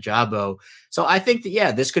or an Ajabo. So I think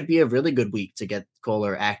that, this could be a really good week to get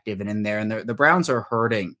Kohler active and in there. And the Browns are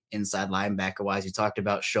hurting inside linebacker wise. You talked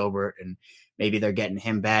about Schobert, and maybe they're getting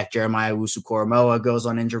him back. Jeremiah Owusu-Koramoah goes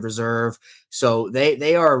on injured reserve. So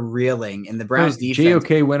they are reeling, and the Browns defense.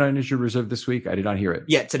 JOK went on injured reserve this week. I did not hear it.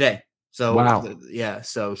 Yeah, today. So wow.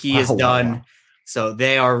 So he is done. Wow. So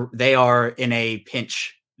they are in a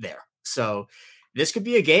pinch there. So this could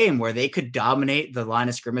be a game where they could dominate the line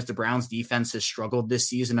of scrimmage. The Browns defense has struggled this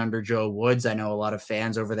season under Joe Woods. I know a lot of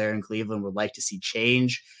fans over there in Cleveland would like to see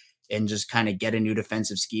change and just kind of get a new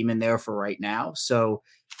defensive scheme in there for right now. So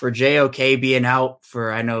for JOK being out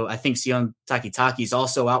I think Sion Takitaki is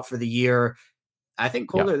also out for the year. I think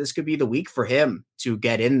Kohler, this could be the week for him to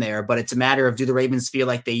get in there, but it's a matter of, do the Ravens feel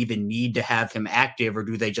like they even need to have him active, or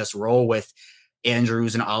do they just roll with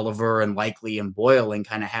Andrews and Oliver and Likely and Boyle and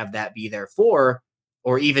kind of have that be their 4,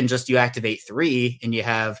 or even just you activate 3 and you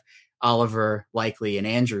have Oliver, Likely, and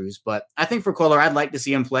Andrews. But I think for Kohler, I'd like to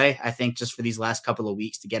see him play. I think just for these last couple of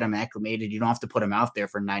weeks to get him acclimated, you don't have to put him out there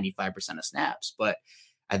for 95% of snaps, but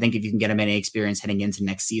I think if you can get him any experience heading into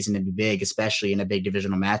next season, it'd be big, especially in a big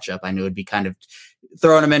divisional matchup. I know it'd be kind of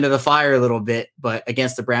throwing him into the fire a little bit, but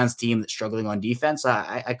against the Browns team that's struggling on defense,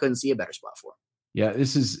 I couldn't see a better spot for him. Yeah,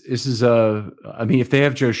 this is I mean, if they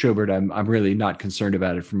have Joe Schobert, I'm really not concerned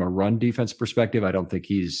about it from a run defense perspective. I don't think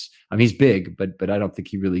he's big, but I don't think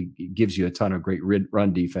he really gives you a ton of great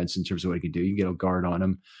run defense in terms of what he can do. You can get a guard on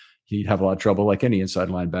him. He'd have a lot of trouble like any inside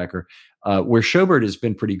linebacker. Where Schobert has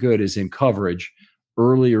been pretty good is in coverage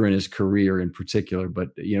earlier in his career in particular, but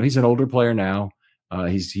he's an older player now.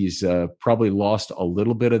 He's probably lost a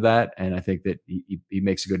little bit of that, and I think that he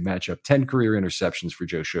makes a good matchup. 10 career interceptions for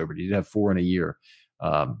Joe Schobert. He did have 4 in a year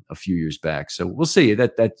a few years back. So we'll see.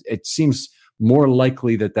 That it seems more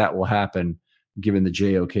likely that will happen given the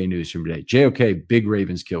JOK news from today. JOK, big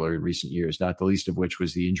Ravens killer in recent years, not the least of which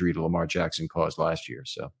was the injury to Lamar Jackson caused last year.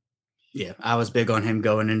 So. Yeah, I was big on him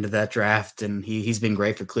going into that draft, and he's been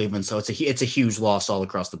great for Cleveland. So it's a huge loss all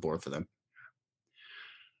across the board for them.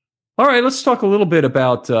 All right, let's talk a little bit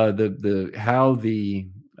about how the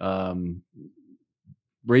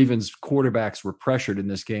Ravens quarterbacks were pressured in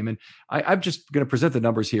this game, and I'm just going to present the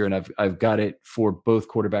numbers here, and I've got it for both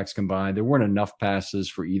quarterbacks combined. There weren't enough passes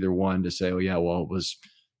for either one to say, oh yeah, well it was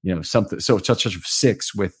something. So such a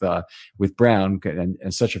 6 with Brown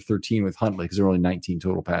and such a 13 with Huntley, because there were only 19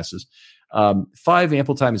 total passes. 5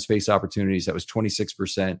 ample time and space opportunities. That was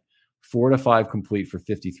 26%. 4 to 5 complete for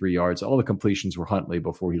 53 yards. All the completions were Huntley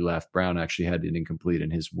before he left. Brown actually had an incomplete in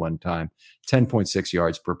his one time. 10.6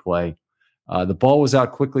 yards per play. The ball was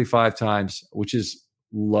out quickly 5 times, which is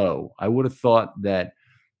low. I would have thought that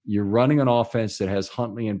you're running an offense that has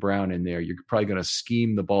Huntley and Brown in there. You're probably going to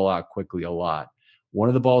scheme the ball out quickly a lot. One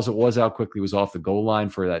of the balls that was out quickly was off the goal line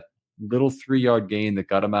for that little 3-yard gain that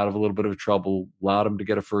got him out of a little bit of trouble, allowed him to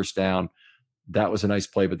get a first down. That was a nice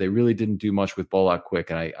play, but they really didn't do much with ball out quick,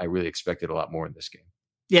 and I really expected a lot more in this game.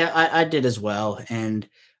 Yeah, I did as well, and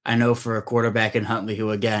I know for a quarterback in Huntley,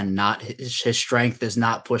 who again, not his strength is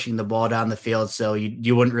not pushing the ball down the field, so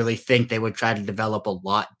you wouldn't really think they would try to develop a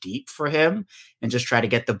lot deep for him and just try to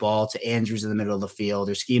get the ball to Andrews in the middle of the field,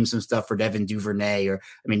 or scheme some stuff for Devin Duvernay,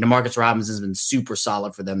 Demarcus Robinson has been super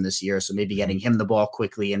solid for them this year, so maybe getting him the ball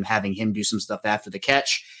quickly and having him do some stuff after the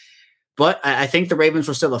catch. But I think the Ravens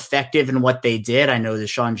were still effective in what they did. I know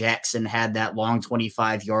Deshaun Jackson had that long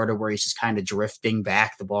 25-yarder where he's just kind of drifting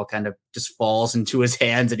back. The ball kind of just falls into his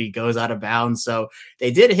hands and he goes out of bounds. So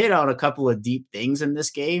they did hit on a couple of deep things in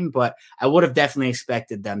this game, but I would have definitely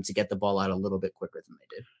expected them to get the ball out a little bit quicker than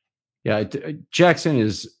they did. Yeah, Jackson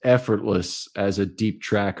is effortless as a deep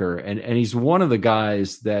tracker, and he's one of the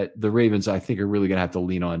guys that the Ravens, I think, are really going to have to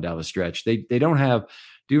lean on down the stretch. They don't have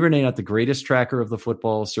Duvernay, not the greatest tracker of the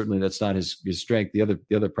football. Certainly that's not his strength. The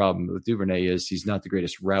other problem with Duvernay is he's not the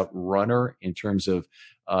greatest route runner in terms of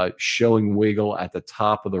showing wiggle at the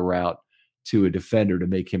top of the route to a defender to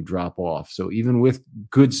make him drop off. So even with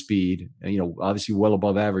good speed, obviously well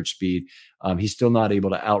above average speed, he's still not able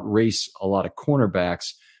to outrace a lot of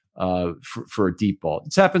cornerbacks for a deep ball.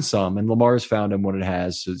 It's happened some, and Lamar's found him when it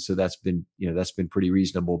has. So that's been pretty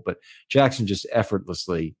reasonable. But Jackson just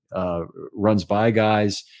effortlessly runs by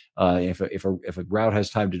guys. If a route has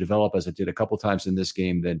time to develop, as it did a couple times in this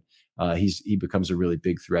game, then he becomes a really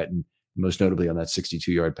big threat. And most notably on that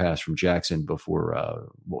 62-yard pass from Jackson before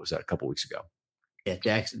what was that, a couple weeks ago? Yeah,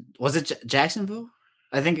 Jackson. Was it Jacksonville?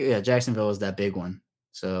 I think Jacksonville was that big one.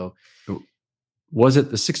 So. Was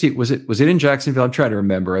it the 60? Was it in Jacksonville? I'm trying to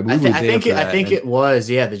remember. I think it was,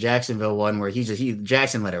 the Jacksonville one where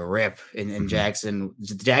Jackson let it rip, and Jackson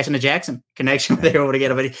to Jackson connection. They were able to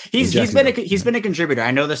get it, but he's been a contributor.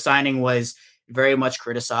 I know the signing was very much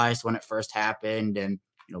criticized when it first happened, and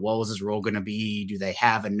what was his role going to be? Do they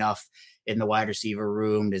have enough in the wide receiver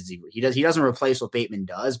room? He doesn't replace what Bateman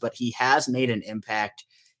does, but he has made an impact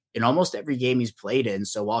in almost every game he's played in.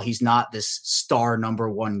 So while he's not this star number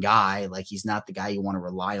one guy, like he's not the guy you want to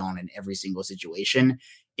rely on in every single situation,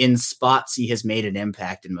 in spots he has made an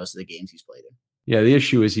impact in most of the games he's played in. Yeah, the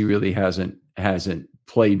issue is he really hasn't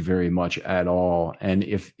played very much at all. And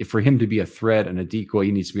if for him to be a threat and a decoy,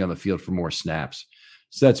 he needs to be on the field for more snaps.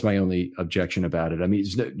 So that's my only objection about it. I mean,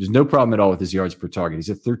 there's no problem at all with his yards per target. He's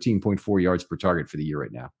at 13.4 yards per target for the year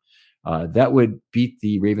right now. That would beat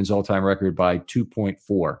the Ravens all-time record by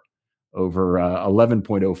 2.4 over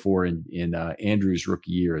 11.04 in Andrews'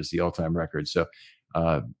 rookie year as the all-time record. So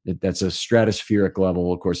that's a stratospheric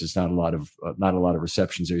level. Of course, it's not a lot of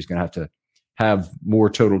receptions there. He's going to have more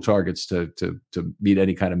total targets to meet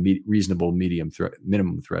any kind of reasonable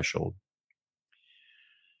minimum threshold.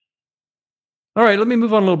 All right, let me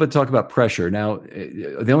move on a little bit to talk about pressure. Now,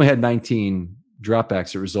 they only had 19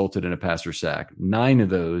 dropbacks that resulted in a pass or sack. 9 of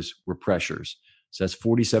those were pressures. So that's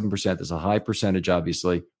 47%. That's a high percentage,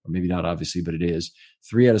 obviously, or maybe not obviously, but it is.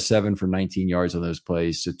 3 out of 7 for 19 yards on those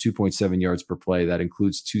plays. So 2.7 yards per play. That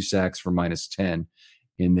includes 2 sacks for -10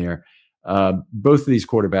 in there. Both of these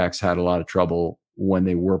quarterbacks had a lot of trouble when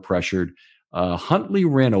they were pressured. Huntley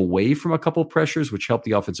ran away from a couple of pressures, which helped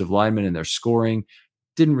the offensive linemen in their scoring.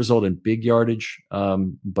 Didn't result in big yardage,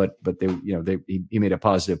 but he made a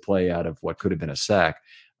positive play out of what could have been a sack.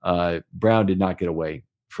 Brown did not get away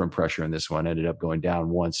from pressure in this one. Ended up going down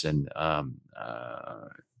once, and trying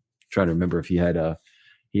to remember if he had a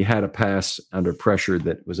pass under pressure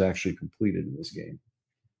that was actually completed in this game.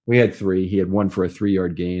 We had 3. He had one for a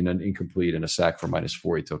 3-yard gain, an incomplete, and a sack for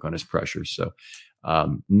 -4 he took on his pressure. So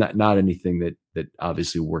not anything that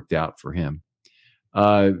obviously worked out for him.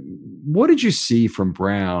 What did you see from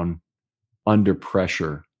Brown under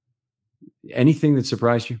pressure? Anything that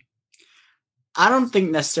surprised you? I don't think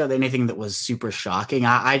necessarily anything that was super shocking.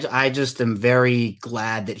 I just am very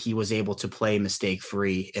glad that he was able to play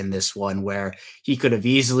mistake-free in this one, where he could have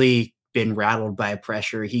easily been rattled by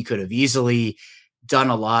pressure. He could have easily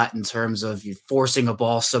done a lot in terms of forcing a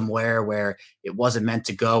ball somewhere where it wasn't meant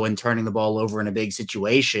to go and turning the ball over in a big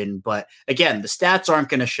situation. But again, the stats aren't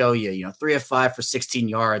going to show you, 3 of 5 for 16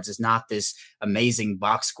 yards is not this amazing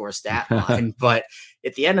box score stat line. But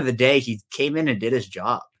at the end of the day, he came in and did his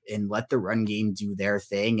job and let the run game do their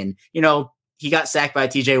thing. And, he got sacked by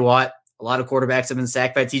TJ Watt. A lot of quarterbacks have been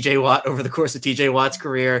sacked by TJ Watt over the course of TJ Watt's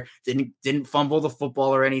career. Didn't fumble the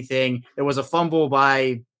football or anything. There was a fumble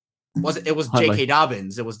by it was J.K.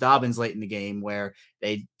 Dobbins. It was Dobbins late in the game where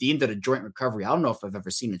they deemed it a joint recovery. I don't know if I've ever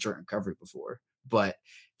seen a joint recovery before, but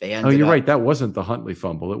they ended you're right. That wasn't the Huntley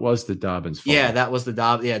fumble. It was the Dobbins fumble. Yeah, that was the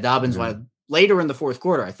Dobbins one. Later in the fourth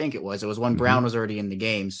quarter, I think it was. It was when Brown was already in the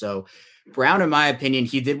game. So Brown, in my opinion,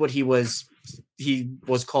 he did what he was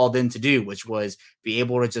called in to do, which was be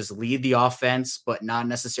able to just lead the offense, but not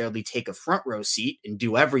necessarily take a front row seat and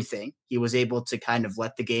do everything. He was able to kind of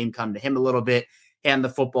let the game come to him a little bit, hand the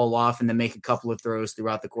football off, and then make a couple of throws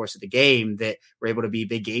throughout the course of the game that were able to be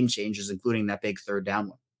big game changers, including that big third down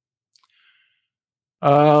one.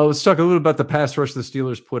 Let's talk a little about the pass rush the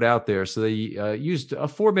Steelers put out there. So they used a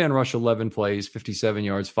 4-man rush, 11 plays, 57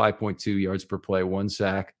 yards, 5.2 yards per play, 1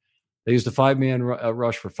 sack. They used a 5-man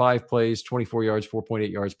rush for 5 plays, 24 yards,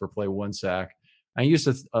 4.8 yards per play, 1 sack. I used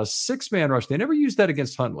a 6-man rush. They never used that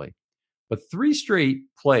against Huntley. But 3 straight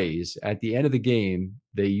plays at the end of the game,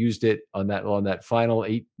 they used it on that final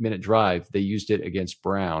 8-minute drive. They used it against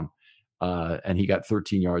Brown, and he got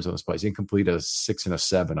 13 yards on those plays. Incomplete, a 6 and a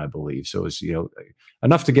 7, I believe. So it was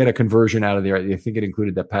enough to get a conversion out of there. I think it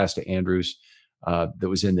included that pass to Andrews that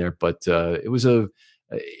was in there. But it was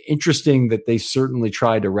interesting that they certainly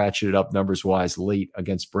tried to ratchet it up numbers wise late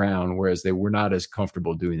against Brown, whereas they were not as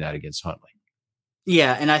comfortable doing that against Huntley.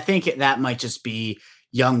 Yeah, and I think that might just be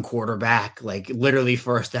young quarterback, like literally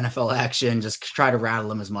first NFL action, just try to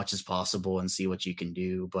rattle him as much as possible and see what you can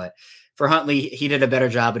do. But for Huntley, he did a better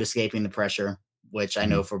job at escaping the pressure, which I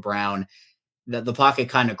know for Brown, the pocket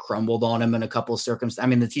kind of crumbled on him in a couple of circumstances. I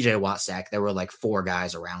mean, the TJ Watt sack, there were like 4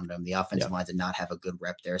 guys around him. The offensive line did not have a good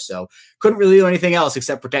rep there. So couldn't really do anything else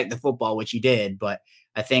except protect the football, which he did. But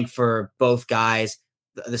I think for both guys,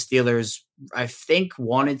 the Steelers, I think,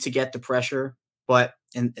 wanted to get the pressure, but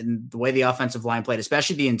and the way the offensive line played,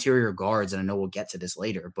 especially the interior guards, and I know we'll get to this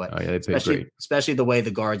later, but especially the way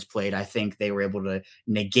the guards played, I think they were able to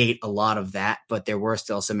negate a lot of that, but there were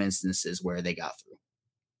still some instances where they got through.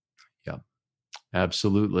 Yeah,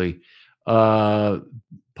 absolutely.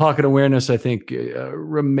 Pocket awareness, I think,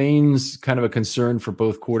 remains kind of a concern for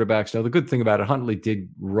both quarterbacks. Now, the good thing about it, Huntley did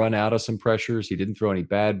run out of some pressures. He didn't throw any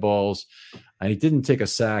bad balls, and he didn't take a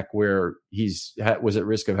sack where was at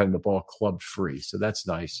risk of having the ball clubbed free. So that's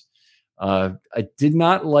nice. I did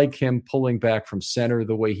not like him pulling back from center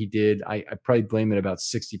the way he did. I probably blame it about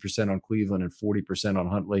 60% on Cleveland and 40% on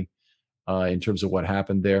Huntley in terms of what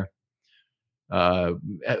happened there.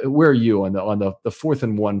 Where are you on the 4th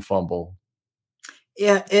and 1 fumble?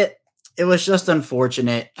 Yeah, it was just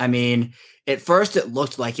unfortunate. I mean, at first it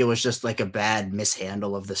looked like it was just like a bad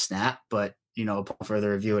mishandle of the snap, but upon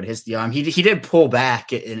further review, it hits the arm. He did pull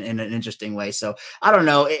back in an interesting way. So I don't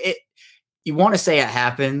know. You want to say it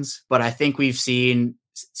happens, but I think we've seen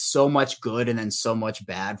so much good and then so much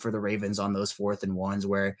bad for the Ravens on those 4th and 1s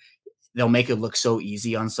where they'll make it look so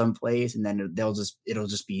easy on some plays, and then it'll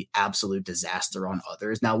just be absolute disaster on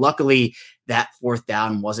others. Now, luckily, that 4th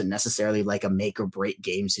down wasn't necessarily like a make or break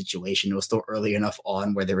game situation. It was still early enough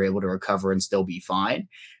on where they were able to recover and still be fine.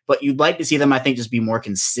 But you'd like to see them, I think, just be more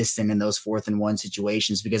consistent in those 4th and 1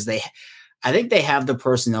 situations because I think they have the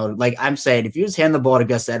personnel. Like I'm saying, if you just hand the ball to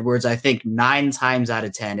Gus Edwards, I think 9 times out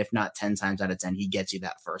of 10, if not 10 times out of 10, he gets you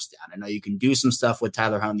that first down. I know you can do some stuff with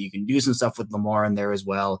Tyler Huntley. You can do some stuff with Lamar in there as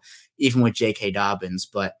well, even with J.K. Dobbins.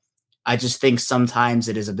 But I just think sometimes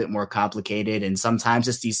it is a bit more complicated. And sometimes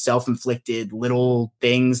it's these self-inflicted little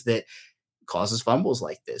things that causes fumbles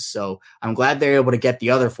like this. So I'm glad they're able to get the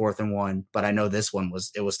other 4th and 1, but I know this one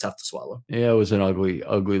was tough to swallow. Yeah, it was an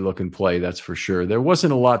ugly looking play. That's for sure. There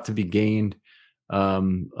wasn't a lot to be gained.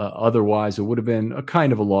 Otherwise it would have been a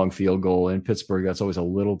kind of a long field goal in Pittsburgh. That's always a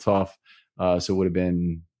little tough. So it would have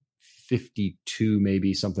been 52,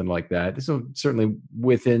 maybe something like that. So certainly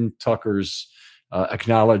within Tucker's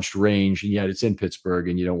acknowledged range, and yet it's in Pittsburgh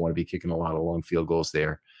and you don't want to be kicking a lot of long field goals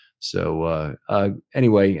there. So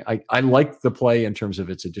anyway, I liked the play in terms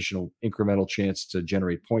of its additional incremental chance to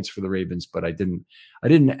generate points for the Ravens, but I didn't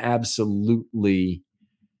absolutely.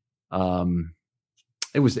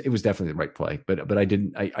 It was definitely the right play, but I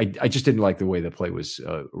just didn't like the way the play was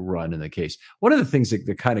run in the case. One of the things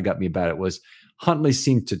that kind of got me about it was Huntley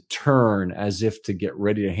seemed to turn as if to get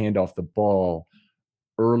ready to hand off the ball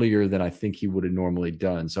earlier than I think he would have normally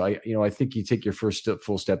done. So I think you take your first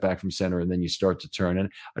full step back from center and then you start to turn.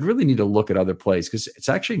 And I'd really need to look at other plays because it's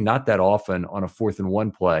actually not that often on a 4th and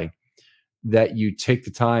 1 play that you take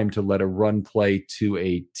the time to let a run play to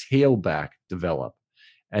a tailback develop.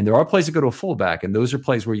 And there are plays that go to a fullback, and those are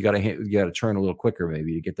plays where you got to turn a little quicker,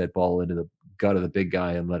 maybe to get that ball into the gut of the big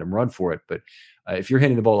guy and let him run for it. But if you're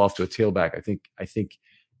handing the ball off to a tailback, I think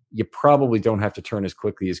you probably don't have to turn as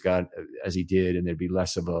quickly as he did, and there'd be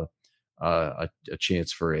less of a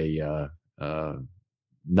chance for a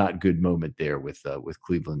not good moment there with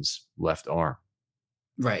Cleveland's left arm.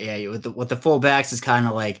 Right, yeah. With the fullbacks, it's kind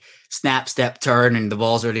of like snap, step, turn, and the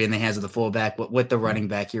ball's already in the hands of the fullback. But with the running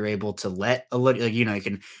back, you're able to let a little, you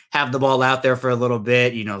can have the ball out there for a little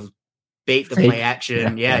bit, bait the play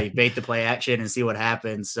action. Yeah, you bait the play action and see what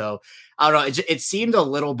happens. So I don't know. It seemed a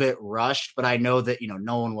little bit rushed, but I know that,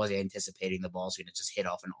 no one was anticipating the ball's going to just hit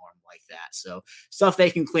off an arm like that. So stuff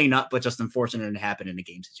they can clean up, but just unfortunate to happen in a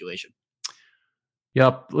game situation.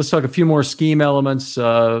 Yep. Let's talk a few more scheme elements.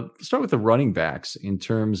 Let's start with the running backs in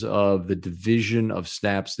terms of the division of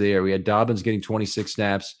snaps there. We had Dobbins getting 26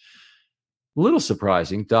 snaps. A little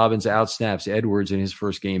surprising. Dobbins outsnaps Edwards in his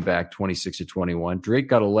first game back, 26-21. Drake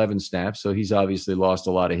got 11 snaps, so he's obviously lost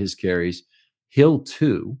a lot of his carries. Hill,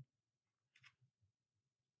 2.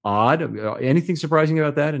 Odd. Anything surprising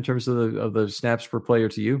about that in terms of the snaps per player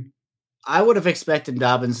to you? I would have expected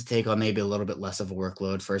Dobbins to take on maybe a little bit less of a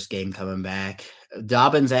workload first game coming back.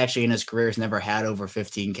 Dobbins actually in his career has never had over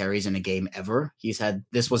 15 carries in a game ever.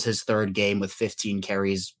 This was his 3rd game with 15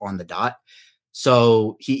 carries on the dot.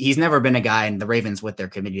 So he's never been a guy, and the Ravens with their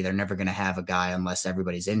committee, they're never going to have a guy unless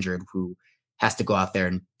everybody's injured who has to go out there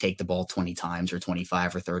and take the ball 20 times or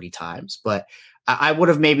 25 or 30 times. But I would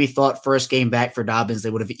have maybe thought first game back for Dobbins,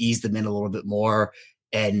 they would have eased him in a little bit more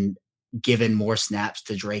and given more snaps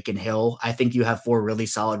to Drake and Hill. I think you have 4 really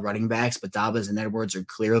solid running backs, but Dobbins and Edwards are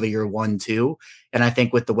clearly your 1-2. And I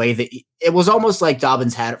think with the way that it was almost like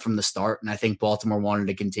Dobbins had it from the start. And I think Baltimore wanted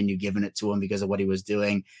to continue giving it to him because of what he was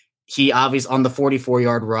doing. He obviously on the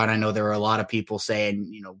 44-yard run, I know there were a lot of people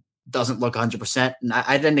saying, doesn't look 100%. And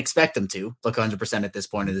I didn't expect him to look 100% at this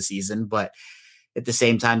point of the season, but at the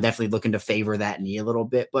same time, definitely looking to favor that knee a little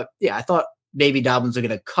bit. But yeah, I thought maybe Dobbins will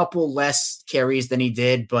get a couple less carries than he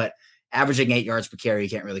did, but averaging 8 yards per carry, you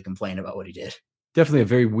can't really complain about what he did. Definitely a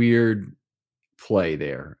very weird play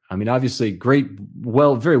there. I mean, obviously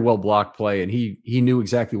very well blocked play. And he knew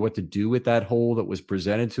exactly what to do with that hole that was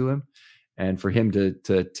presented to him. And for him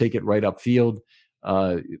to take it right upfield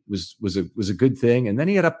was a good thing. And then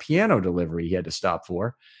he had a piano delivery he had to stop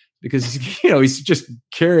for because, he's just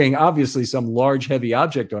carrying obviously some large, heavy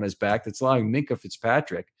object on his back that's allowing Minkah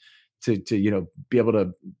Fitzpatrick to be able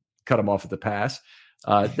to cut him off at the pass.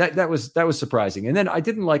 That was surprising. And then I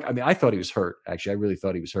thought he was hurt. Actually, I really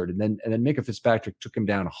thought he was hurt. And then Minkah Fitzpatrick took him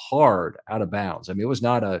down hard out of bounds. I mean, it was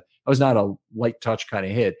not a light touch kind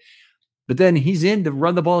of hit. But then he's in to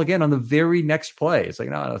run the ball again on the very next play. It's like,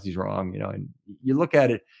 no, nothing's wrong. And you look at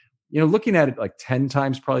it, looking at it like 10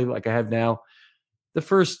 times, probably like I have now, the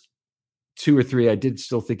first 2 or 3, I did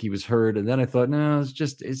still think he was hurt. And then I thought, no,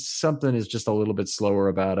 something is just a little bit slower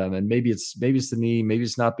about him. And maybe it's the knee, maybe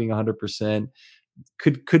it's not being 100%.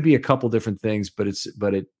 Could be a couple different things, but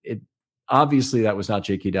it obviously that was not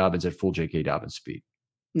J.K. Dobbins at full J.K. Dobbins speed.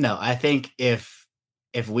 No, I think if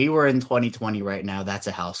we were in 2020 right now, that's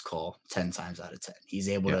a house call 10 times out of 10. He's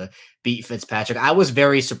able to beat Fitzpatrick. I was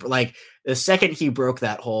very surprised. Like the second he broke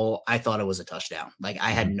that hole, I thought it was a touchdown. Like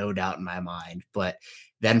I had no doubt in my mind, but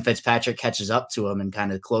then Fitzpatrick catches up to him and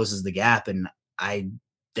kind of closes the gap. And I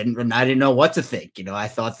didn't know what to think. I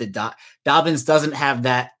thought that Dobbins doesn't have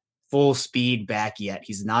that full speed back yet.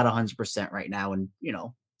 He's not 100% right now. And,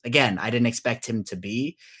 again, I didn't expect him to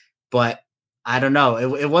be, but I don't know.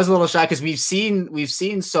 It was a little shock because we've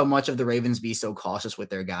seen so much of the Ravens be so cautious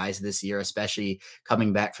with their guys this year, especially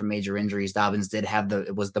coming back from major injuries. Dobbins did have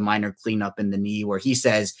it was the minor cleanup in the knee where he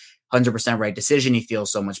says 100% right decision. He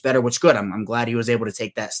feels so much better, which good. I'm glad he was able to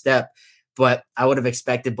take that step, but I would have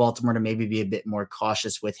expected Baltimore to maybe be a bit more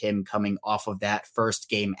cautious with him coming off of that first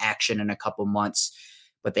game action in a couple months.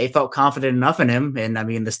 But they felt confident enough in him. And I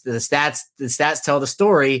mean, the stats tell the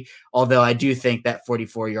story, although I do think that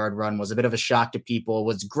 44-yard run was a bit of a shock to people. It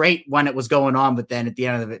was great when it was going on, but then at the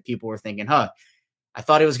end of it, people were thinking, I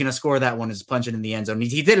thought he was going to score that one as punching in the end zone.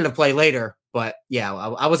 He did it a play later, but yeah,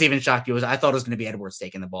 I was even shocked. I thought it was going to be Edwards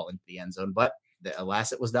taking the ball into the end zone, but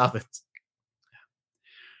alas, it was Dobbins.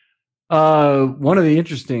 One of the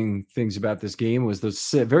interesting things about this game was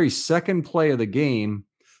the very second play of the game.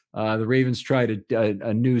 The Ravens tried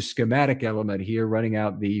a new schematic element here, running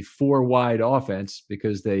out the 4 wide offense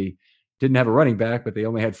because they didn't have a running back, but they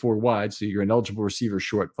only had 4 wide. So you're an eligible receiver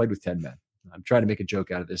short, played with 10 men. I'm trying to make a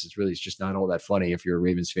joke out of this. It's just not all that funny if you're a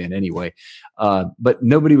Ravens fan anyway. But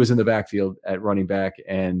nobody was in the backfield at running back,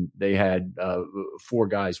 and they had 4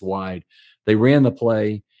 guys wide. They ran the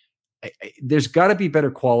play. There's got to be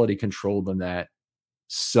better quality control than that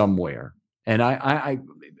somewhere. And I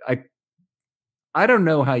don't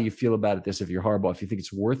know how you feel about this if you're Harbaugh, if you think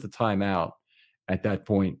it's worth the timeout at that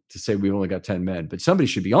point to say we've only got 10 men. But somebody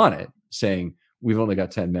should be on it saying we've only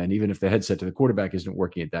got 10 men, even if the headset to the quarterback isn't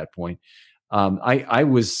working at that point. I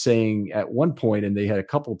was saying at one point, and they had a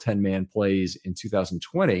couple 10-man plays in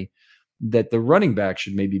 2020, that the running back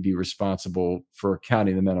should maybe be responsible for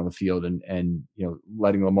counting the men on the field and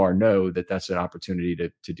letting Lamar know that that's an opportunity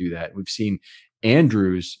to do that. We've seen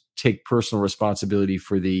Andrews take personal responsibility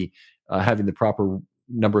for the having the proper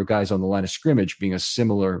number of guys on the line of scrimmage being a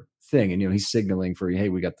similar thing. And, he's signaling for, hey,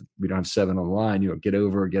 we don't have 7 on the line, get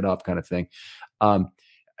over, get up kind of thing.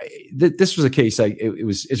 This was a case,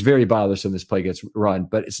 it's very bothersome this play gets run,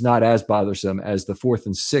 but it's not as bothersome as the 4th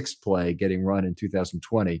and 6th play getting run in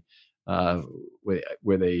 2020,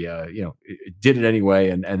 where they, did it anyway.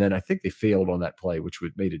 And then I think they failed on that play, which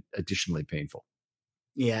made it additionally painful.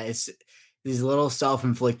 Yeah, it's these little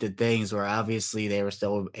self-inflicted things where obviously they were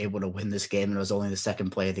still able to win this game and it was only the second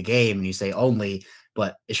play of the game. And you say only,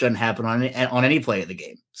 but it shouldn't happen on any play of the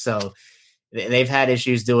game. So they've had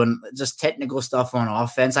issues doing just technical stuff on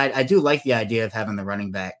offense. I do like the idea of having the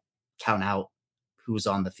running back count out who's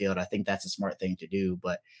on the field. I think that's a smart thing to do,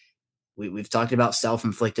 but we've talked about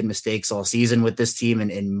self-inflicted mistakes all season with this team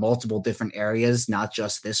in multiple different areas, not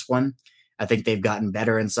just this one. I think they've gotten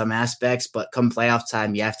better in some aspects, but come playoff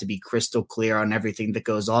time, you have to be crystal clear on everything that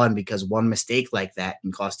goes on because one mistake like that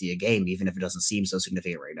can cost you a game, even if it doesn't seem so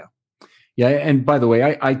significant right now. Yeah, and by the way,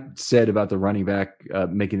 I said about the running back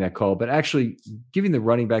making that call, but actually giving the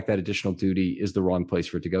running back that additional duty is the wrong place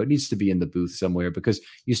for it to go. It needs to be in the booth somewhere because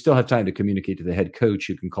you still have time to communicate to the head coach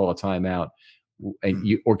who can call a timeout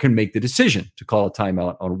or can make the decision to call a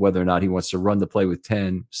timeout on whether or not he wants to run the play with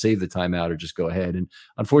 10, save the timeout, or just go ahead. And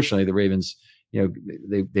unfortunately, the Ravens,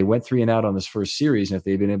 they went 3 and out on this first series, and if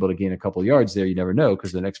they'd been able to gain a couple of yards there, you never know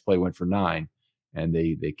because the next play went for 9, and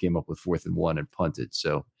they came up with 4th and 1 and punted.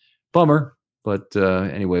 So bummer. But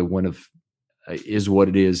anyway, one of is what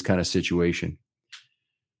it is kind of situation.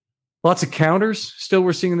 Lots of counters still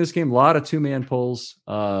we're seeing in this game. A lot of two-man pulls,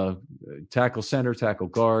 tackle center, tackle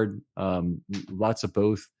guard, lots of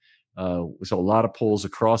both. We saw a lot of pulls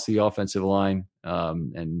across the offensive line,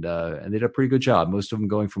 and they did a pretty good job. Most of them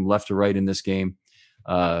going from left to right in this game.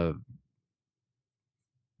 Is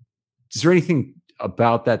there anything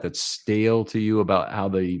about that that's stale to you about how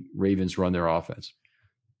the Ravens run their offense?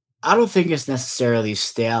 I don't think it's necessarily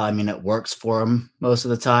stale. I mean, it works for them most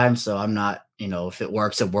of the time. So I'm not, if it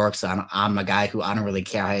works, it works. I'm a guy who I don't really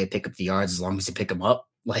care how you pick up the yards as long as you pick them up.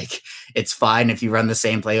 Like, it's fine if you run the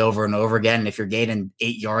same play over and over again. And if you're gaining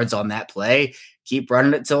 8 yards on that play, keep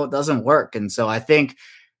running it till it doesn't work. And so I think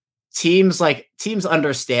teams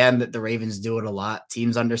understand that the Ravens do it a lot.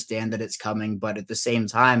 Teams understand that it's coming, but at the same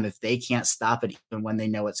time, if they can't stop it even when they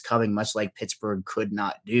know it's coming, much like Pittsburgh could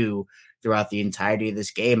not do throughout the entirety of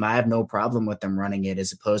this game, I have no problem with them running it,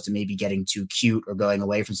 as opposed to maybe getting too cute or going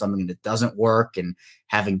away from something that doesn't work and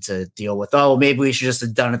having to deal with, maybe we should just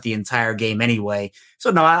have done it the entire game anyway.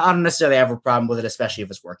 So no, I don't necessarily have a problem with it, especially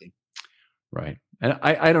if it's working. Right. And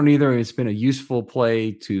I don't either. It's been a useful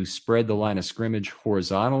play to spread the line of scrimmage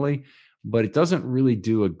horizontally, but it doesn't really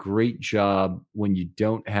do a great job when you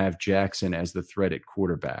don't have Jackson as the threat at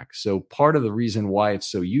quarterback. So part of the reason why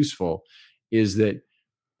it's so useful is that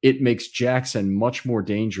it makes Jackson much more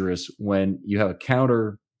dangerous when you have a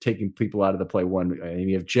counter taking people out of the play one, and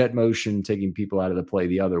you have jet motion taking people out of the play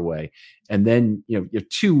the other way. And then, you have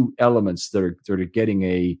two elements that are getting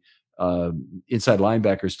a inside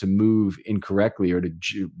linebackers to move incorrectly or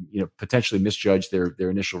to, potentially misjudge their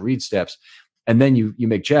initial read steps. And then you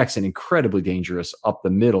make Jackson incredibly dangerous up the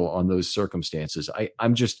middle on those circumstances.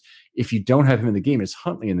 I'm just, if you don't have him in the game, it's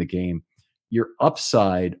Huntley in the game, your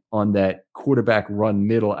upside on that quarterback run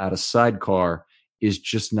middle out of sidecar is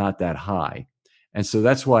just not that high. And so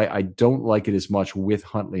that's why I don't like it as much with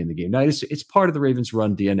Huntley in the game. Now, it's part of the Ravens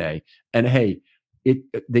run DNA. And hey, it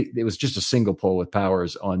was just a single pull with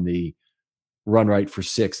Powers on the run right for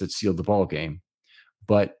 6 that sealed the ball game.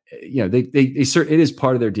 But it is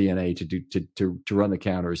part of their DNA to run the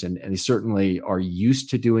counters, and they certainly are used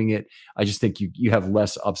to doing it. I just think you have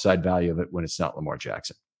less upside value of it when it's not Lamar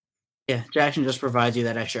Jackson. Yeah, Jackson just provides you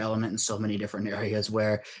that extra element in so many different areas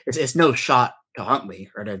where it's no shot to Huntley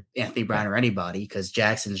or to Anthony Brown or anybody, because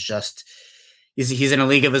Jackson's just he's in a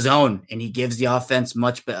league of his own, and he gives the offense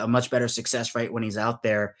a much better success rate when he's out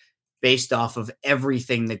there based off of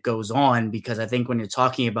everything that goes on. Because I think when you're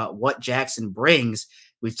talking about what Jackson brings,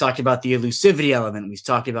 we've talked about the elusivity element. We've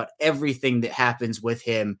talked about everything that happens with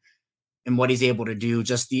him and what he's able to do.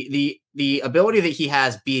 Just the ability that he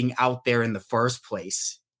has being out there in the first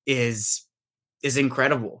place is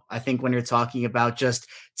incredible. I think when you're talking about just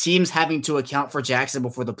teams having to account for Jackson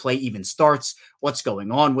before the play even starts, what's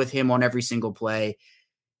going on with him on every single play,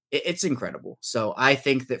 it's incredible. So I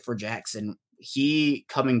think that for Jackson, he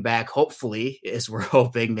coming back, hopefully, as we're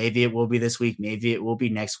hoping, maybe it will be this week, maybe it will be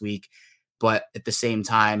next week. But at the same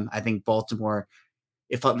time, I think Baltimore,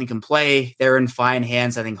 if Huntley can play, they're in fine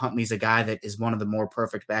hands. I think Huntley's a guy that is one of the more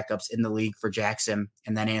perfect backups in the league for Jackson.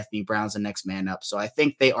 And then Anthony Brown's the next man up. So I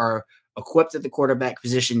think they are equipped at the quarterback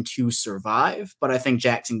position to survive. But I think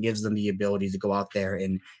Jackson gives them the ability to go out there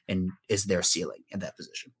and is their ceiling at that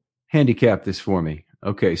position. Handicap this for me.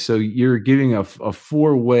 Okay, so you're giving a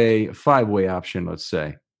 5-way option, let's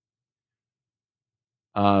say,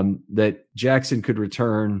 that Jackson could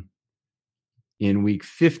return in week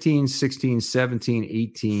 15, 16, 17,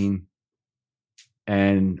 18,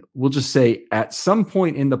 and we'll just say at some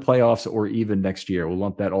point in the playoffs or even next year. We'll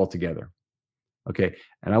lump that all together. Okay,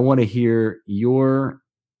 and I want to hear your,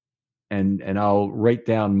 and I'll write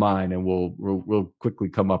down mine, and we'll quickly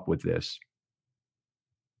come up with this.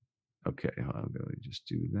 Okay, I'll go just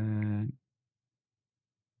do that.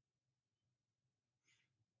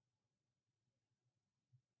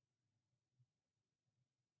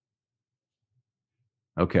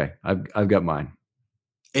 Okay, I've got mine.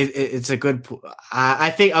 It's a good. I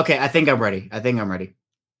think I'm ready.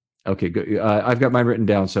 Okay, good. I've got mine written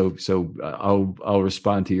down, so I'll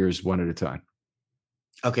respond to yours one at a time.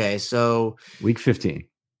 Okay, so week 15.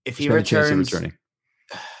 If he returns,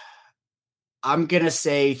 I'm gonna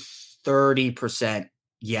say 30%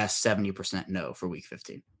 yes, 70% no for week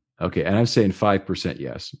 15. Okay, and I'm saying 5%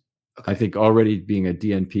 yes. Okay. I think already being a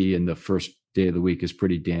DNP in the first day of the week is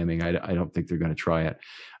pretty damning. I don't think they're going to try it.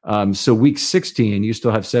 So week 16, you still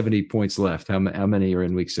have 70 points left. How many are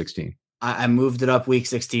in week 16? I moved it up week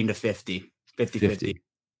 16 to 50.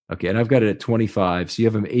 Okay, and I've got it at 25. So you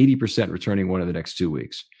have them 80% returning one of the next 2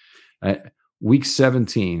 weeks. Week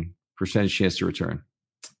 17, percentage chance to return.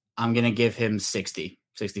 I'm going to give him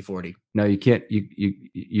 60-40. No, you can't.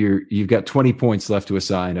 You've got 20 points left to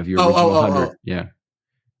assign of your original 100. Yeah.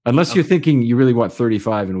 Unless you're thinking you really want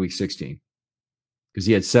 35 in week 16. Because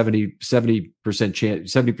he had 70%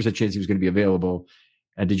 chance he was going to be available.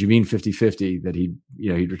 And did you mean 50-50 that he'd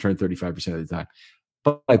return 35% of the time?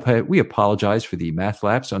 But we apologize for the math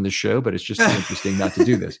lapse on this show, but it's just interesting not to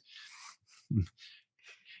do this.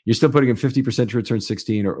 You're still putting him 50% to return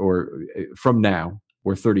 16 or from now,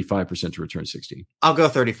 or 35% to return 16. I'll go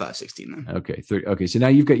 35-16 then. Okay. Okay. So now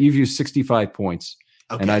you've used 65 points,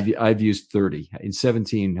 okay. And I've used 30. In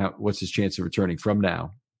 17, what's his chance of returning from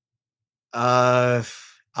now? I'll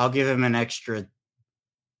give him an extra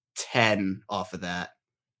 10 off of that.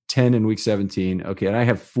 10 in week 17. Okay. And I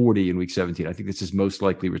have 40 in week 17. I think this is most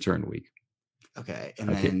likely return week. Okay. And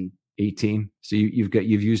then 18. So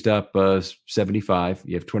you've used up 75.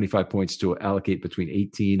 You have 25 points to allocate between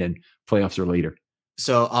 18 and playoffs or later.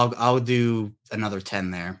 So I'll do another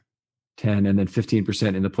 10 there. 10 and then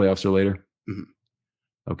 15% in the playoffs or later.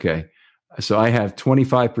 Mm-hmm. Okay. So I have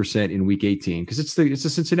 25% in week 18 because it's a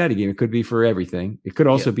Cincinnati game. It could be for everything. It could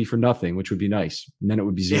also be for nothing, which would be nice. And then it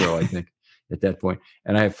would be 0, I think, at that point.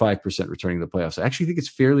 And I have 5% returning to the playoffs. I actually think it's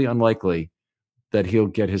fairly unlikely that he'll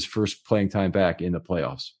get his first playing time back in the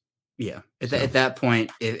playoffs. Yeah. At that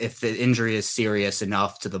point, if the injury is serious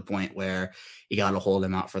enough to the point where you got to hold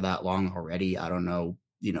him out for that long already, I don't know,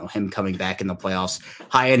 him coming back in the playoffs,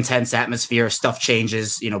 high intense atmosphere, stuff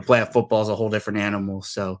changes, playoff football is a whole different animal.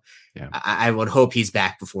 So yeah. I would hope he's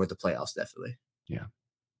back before the playoffs. Definitely. Yeah.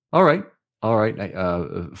 All right.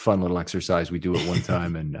 Fun little exercise. We do it one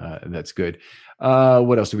time and that's good.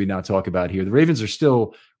 What else do we not talk about here? The Ravens are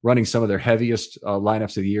still running some of their heaviest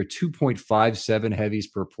lineups of the year, 2.57 heavies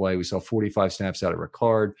per play. We saw 45 snaps out of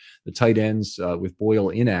Ricard. The tight ends with Boyle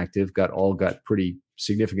inactive got pretty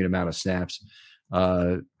significant amount of snaps.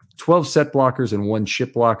 12 set blockers and 1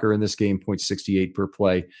 chip blocker in this game, 0.68 per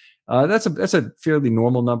play. That's a fairly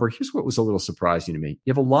normal number. Here's what was a little surprising to me.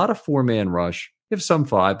 You have a lot of 4-man rush. You have some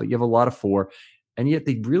 5, but you have a lot of 4. And yet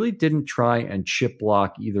they really didn't try and chip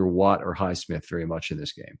block either Watt or Highsmith very much in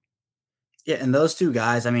this game. Yeah, and those two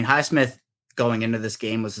guys, I mean, Highsmith going into this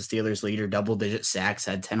game was the Steelers' leader, double-digit sacks,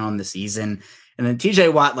 had 10 on the season. And then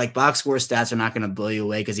TJ Watt, box score stats are not going to blow you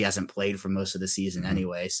away because he hasn't played for most of the season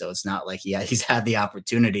anyway. So it's not like he's had the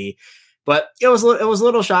opportunity. But it was a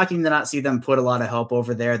little shocking to not see them put a lot of help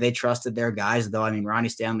over there. They trusted their guys, though. I mean, Ronnie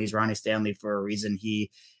Stanley's Ronnie Stanley for a reason. He,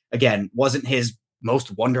 again, wasn't his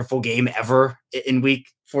most wonderful game ever in week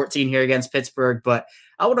 14 here against Pittsburgh. But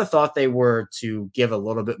I would have thought they were to give a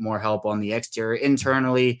little bit more help on the exterior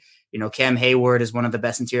internally. Cam Hayward is one of the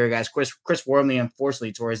best interior guys. Chris Wormley,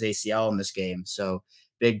 unfortunately, tore his ACL in this game. So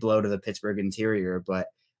big blow to the Pittsburgh interior. But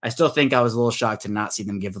I still think I was a little shocked to not see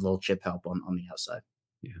them give a little chip help on the outside.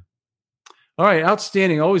 Yeah. All right.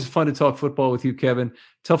 Outstanding. Always fun to talk football with you, Kevin.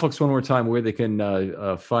 Tell folks one more time where they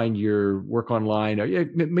can find your work online,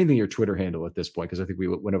 mainly your Twitter handle at this point, because I think we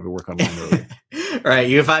went over work online earlier. All right.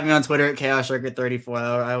 You can find me on Twitter at ChaosRecord34.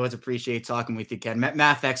 I always appreciate talking with you, Ken.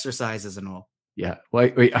 Math exercises and all. Yeah.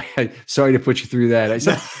 Wait, sorry to put you through that.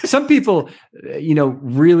 Some people,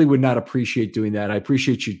 really would not appreciate doing that. I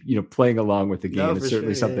appreciate you, playing along with the game. No, it's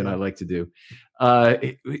certainly something I like to do.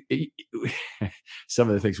 Some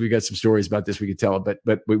of the things, we got some stories about this we could tell, but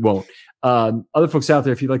we won't. Other folks out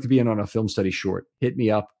there, if you'd like to be in on a film study short, hit me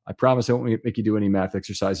up. I promise I won't make you do any math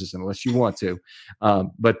exercises unless you want to.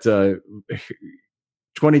 But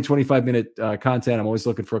 20, 25 minute content. I'm always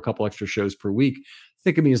looking for a couple extra shows per week.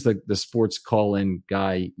 Think of me as the sports call-in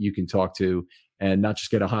guy you can talk to and not just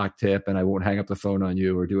get a hot tip, and I won't hang up the phone on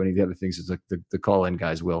you or do any of the other things as the call-in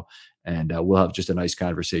guys will. And we'll have just a nice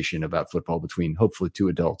conversation about football between hopefully 2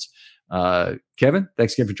 adults. Kevin,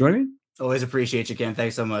 thanks again for joining me. Always appreciate you, Ken.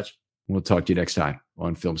 Thanks so much. We'll talk to you next time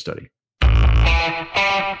on Film Study.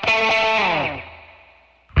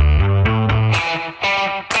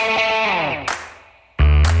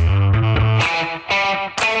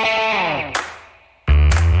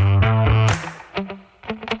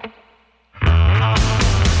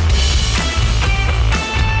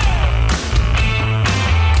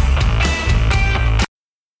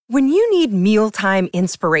 When you need mealtime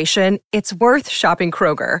inspiration, it's worth shopping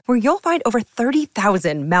Kroger, where you'll find over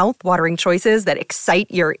 30,000 mouth-watering choices that excite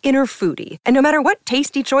your inner foodie. And no matter what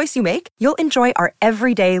tasty choice you make, you'll enjoy our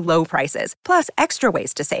everyday low prices, plus extra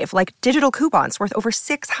ways to save, like digital coupons worth over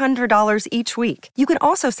 $600 each week. You can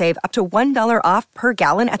also save up to $1 off per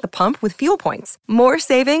gallon at the pump with fuel points. More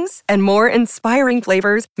savings and more inspiring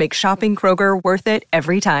flavors make shopping Kroger worth it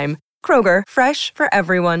every time. Kroger, fresh for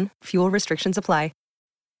everyone. Fuel restrictions apply.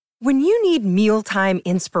 When you need mealtime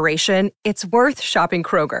inspiration, it's worth shopping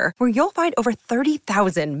Kroger, where you'll find over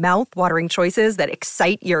 30,000 mouth-watering choices that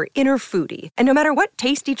excite your inner foodie. And no matter what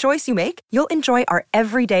tasty choice you make, you'll enjoy our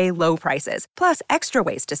everyday low prices, plus extra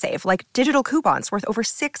ways to save, like digital coupons worth over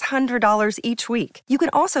 $600 each week. You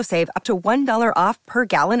can also save up to $1 off per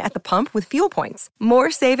gallon at the pump with fuel points.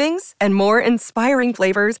 More savings and more inspiring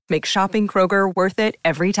flavors make shopping Kroger worth it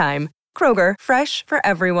every time. Kroger, fresh for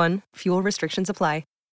everyone. Fuel restrictions apply.